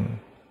เที่ยง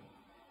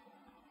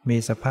มี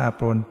สภาพ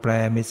ปรนแปร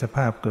มีสภ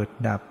าพเกิด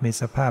ดับมี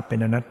สภาพเป็น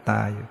อนัตต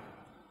าอยู่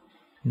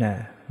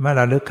เมื่อ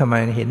ระลึกเข้ามา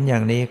เห็นอย่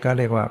างนี้ก็เ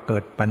รียกว่าเกิ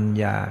ดปัญ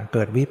ญาเ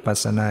กิดวิปัส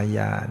สนาญ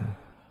าณ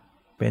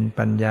เป็น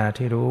ปัญญา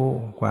ที่รู้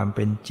ความเ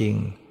ป็นจริง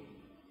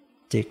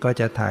จิตก็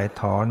จะถ่าย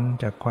ถอน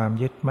จากความ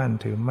ยึดมั่น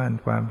ถือมั่น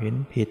ความเห็น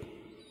ผิด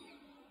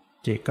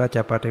จิตก็จ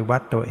ะปฏิวั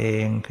ติตัวเอ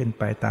งขึ้น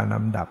ไปตามล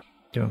ำดับ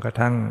จนกระ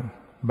ทั่ง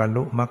บรร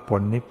ลุมรรคผ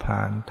ลนิพพ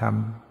านท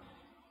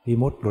ำวิ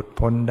มุตติหลุด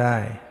พ้นได้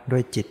ด้ว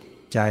ยจิต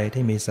ใจ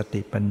ที่มีส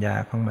ติปัญญา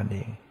ของมันเอ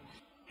ง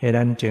เหตุ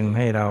นั้นจึงใ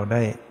ห้เราไ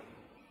ด้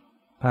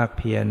ภาคเ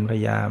พียรพย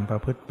ายามประ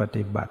พฤติป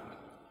ฏิบัติ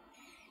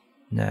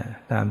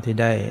ตามที่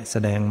ได้แส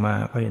ดงมา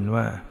ก็เห็น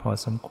ว่าพอ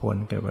สมควร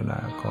แก่เวลา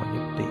ขอ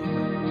ยุติ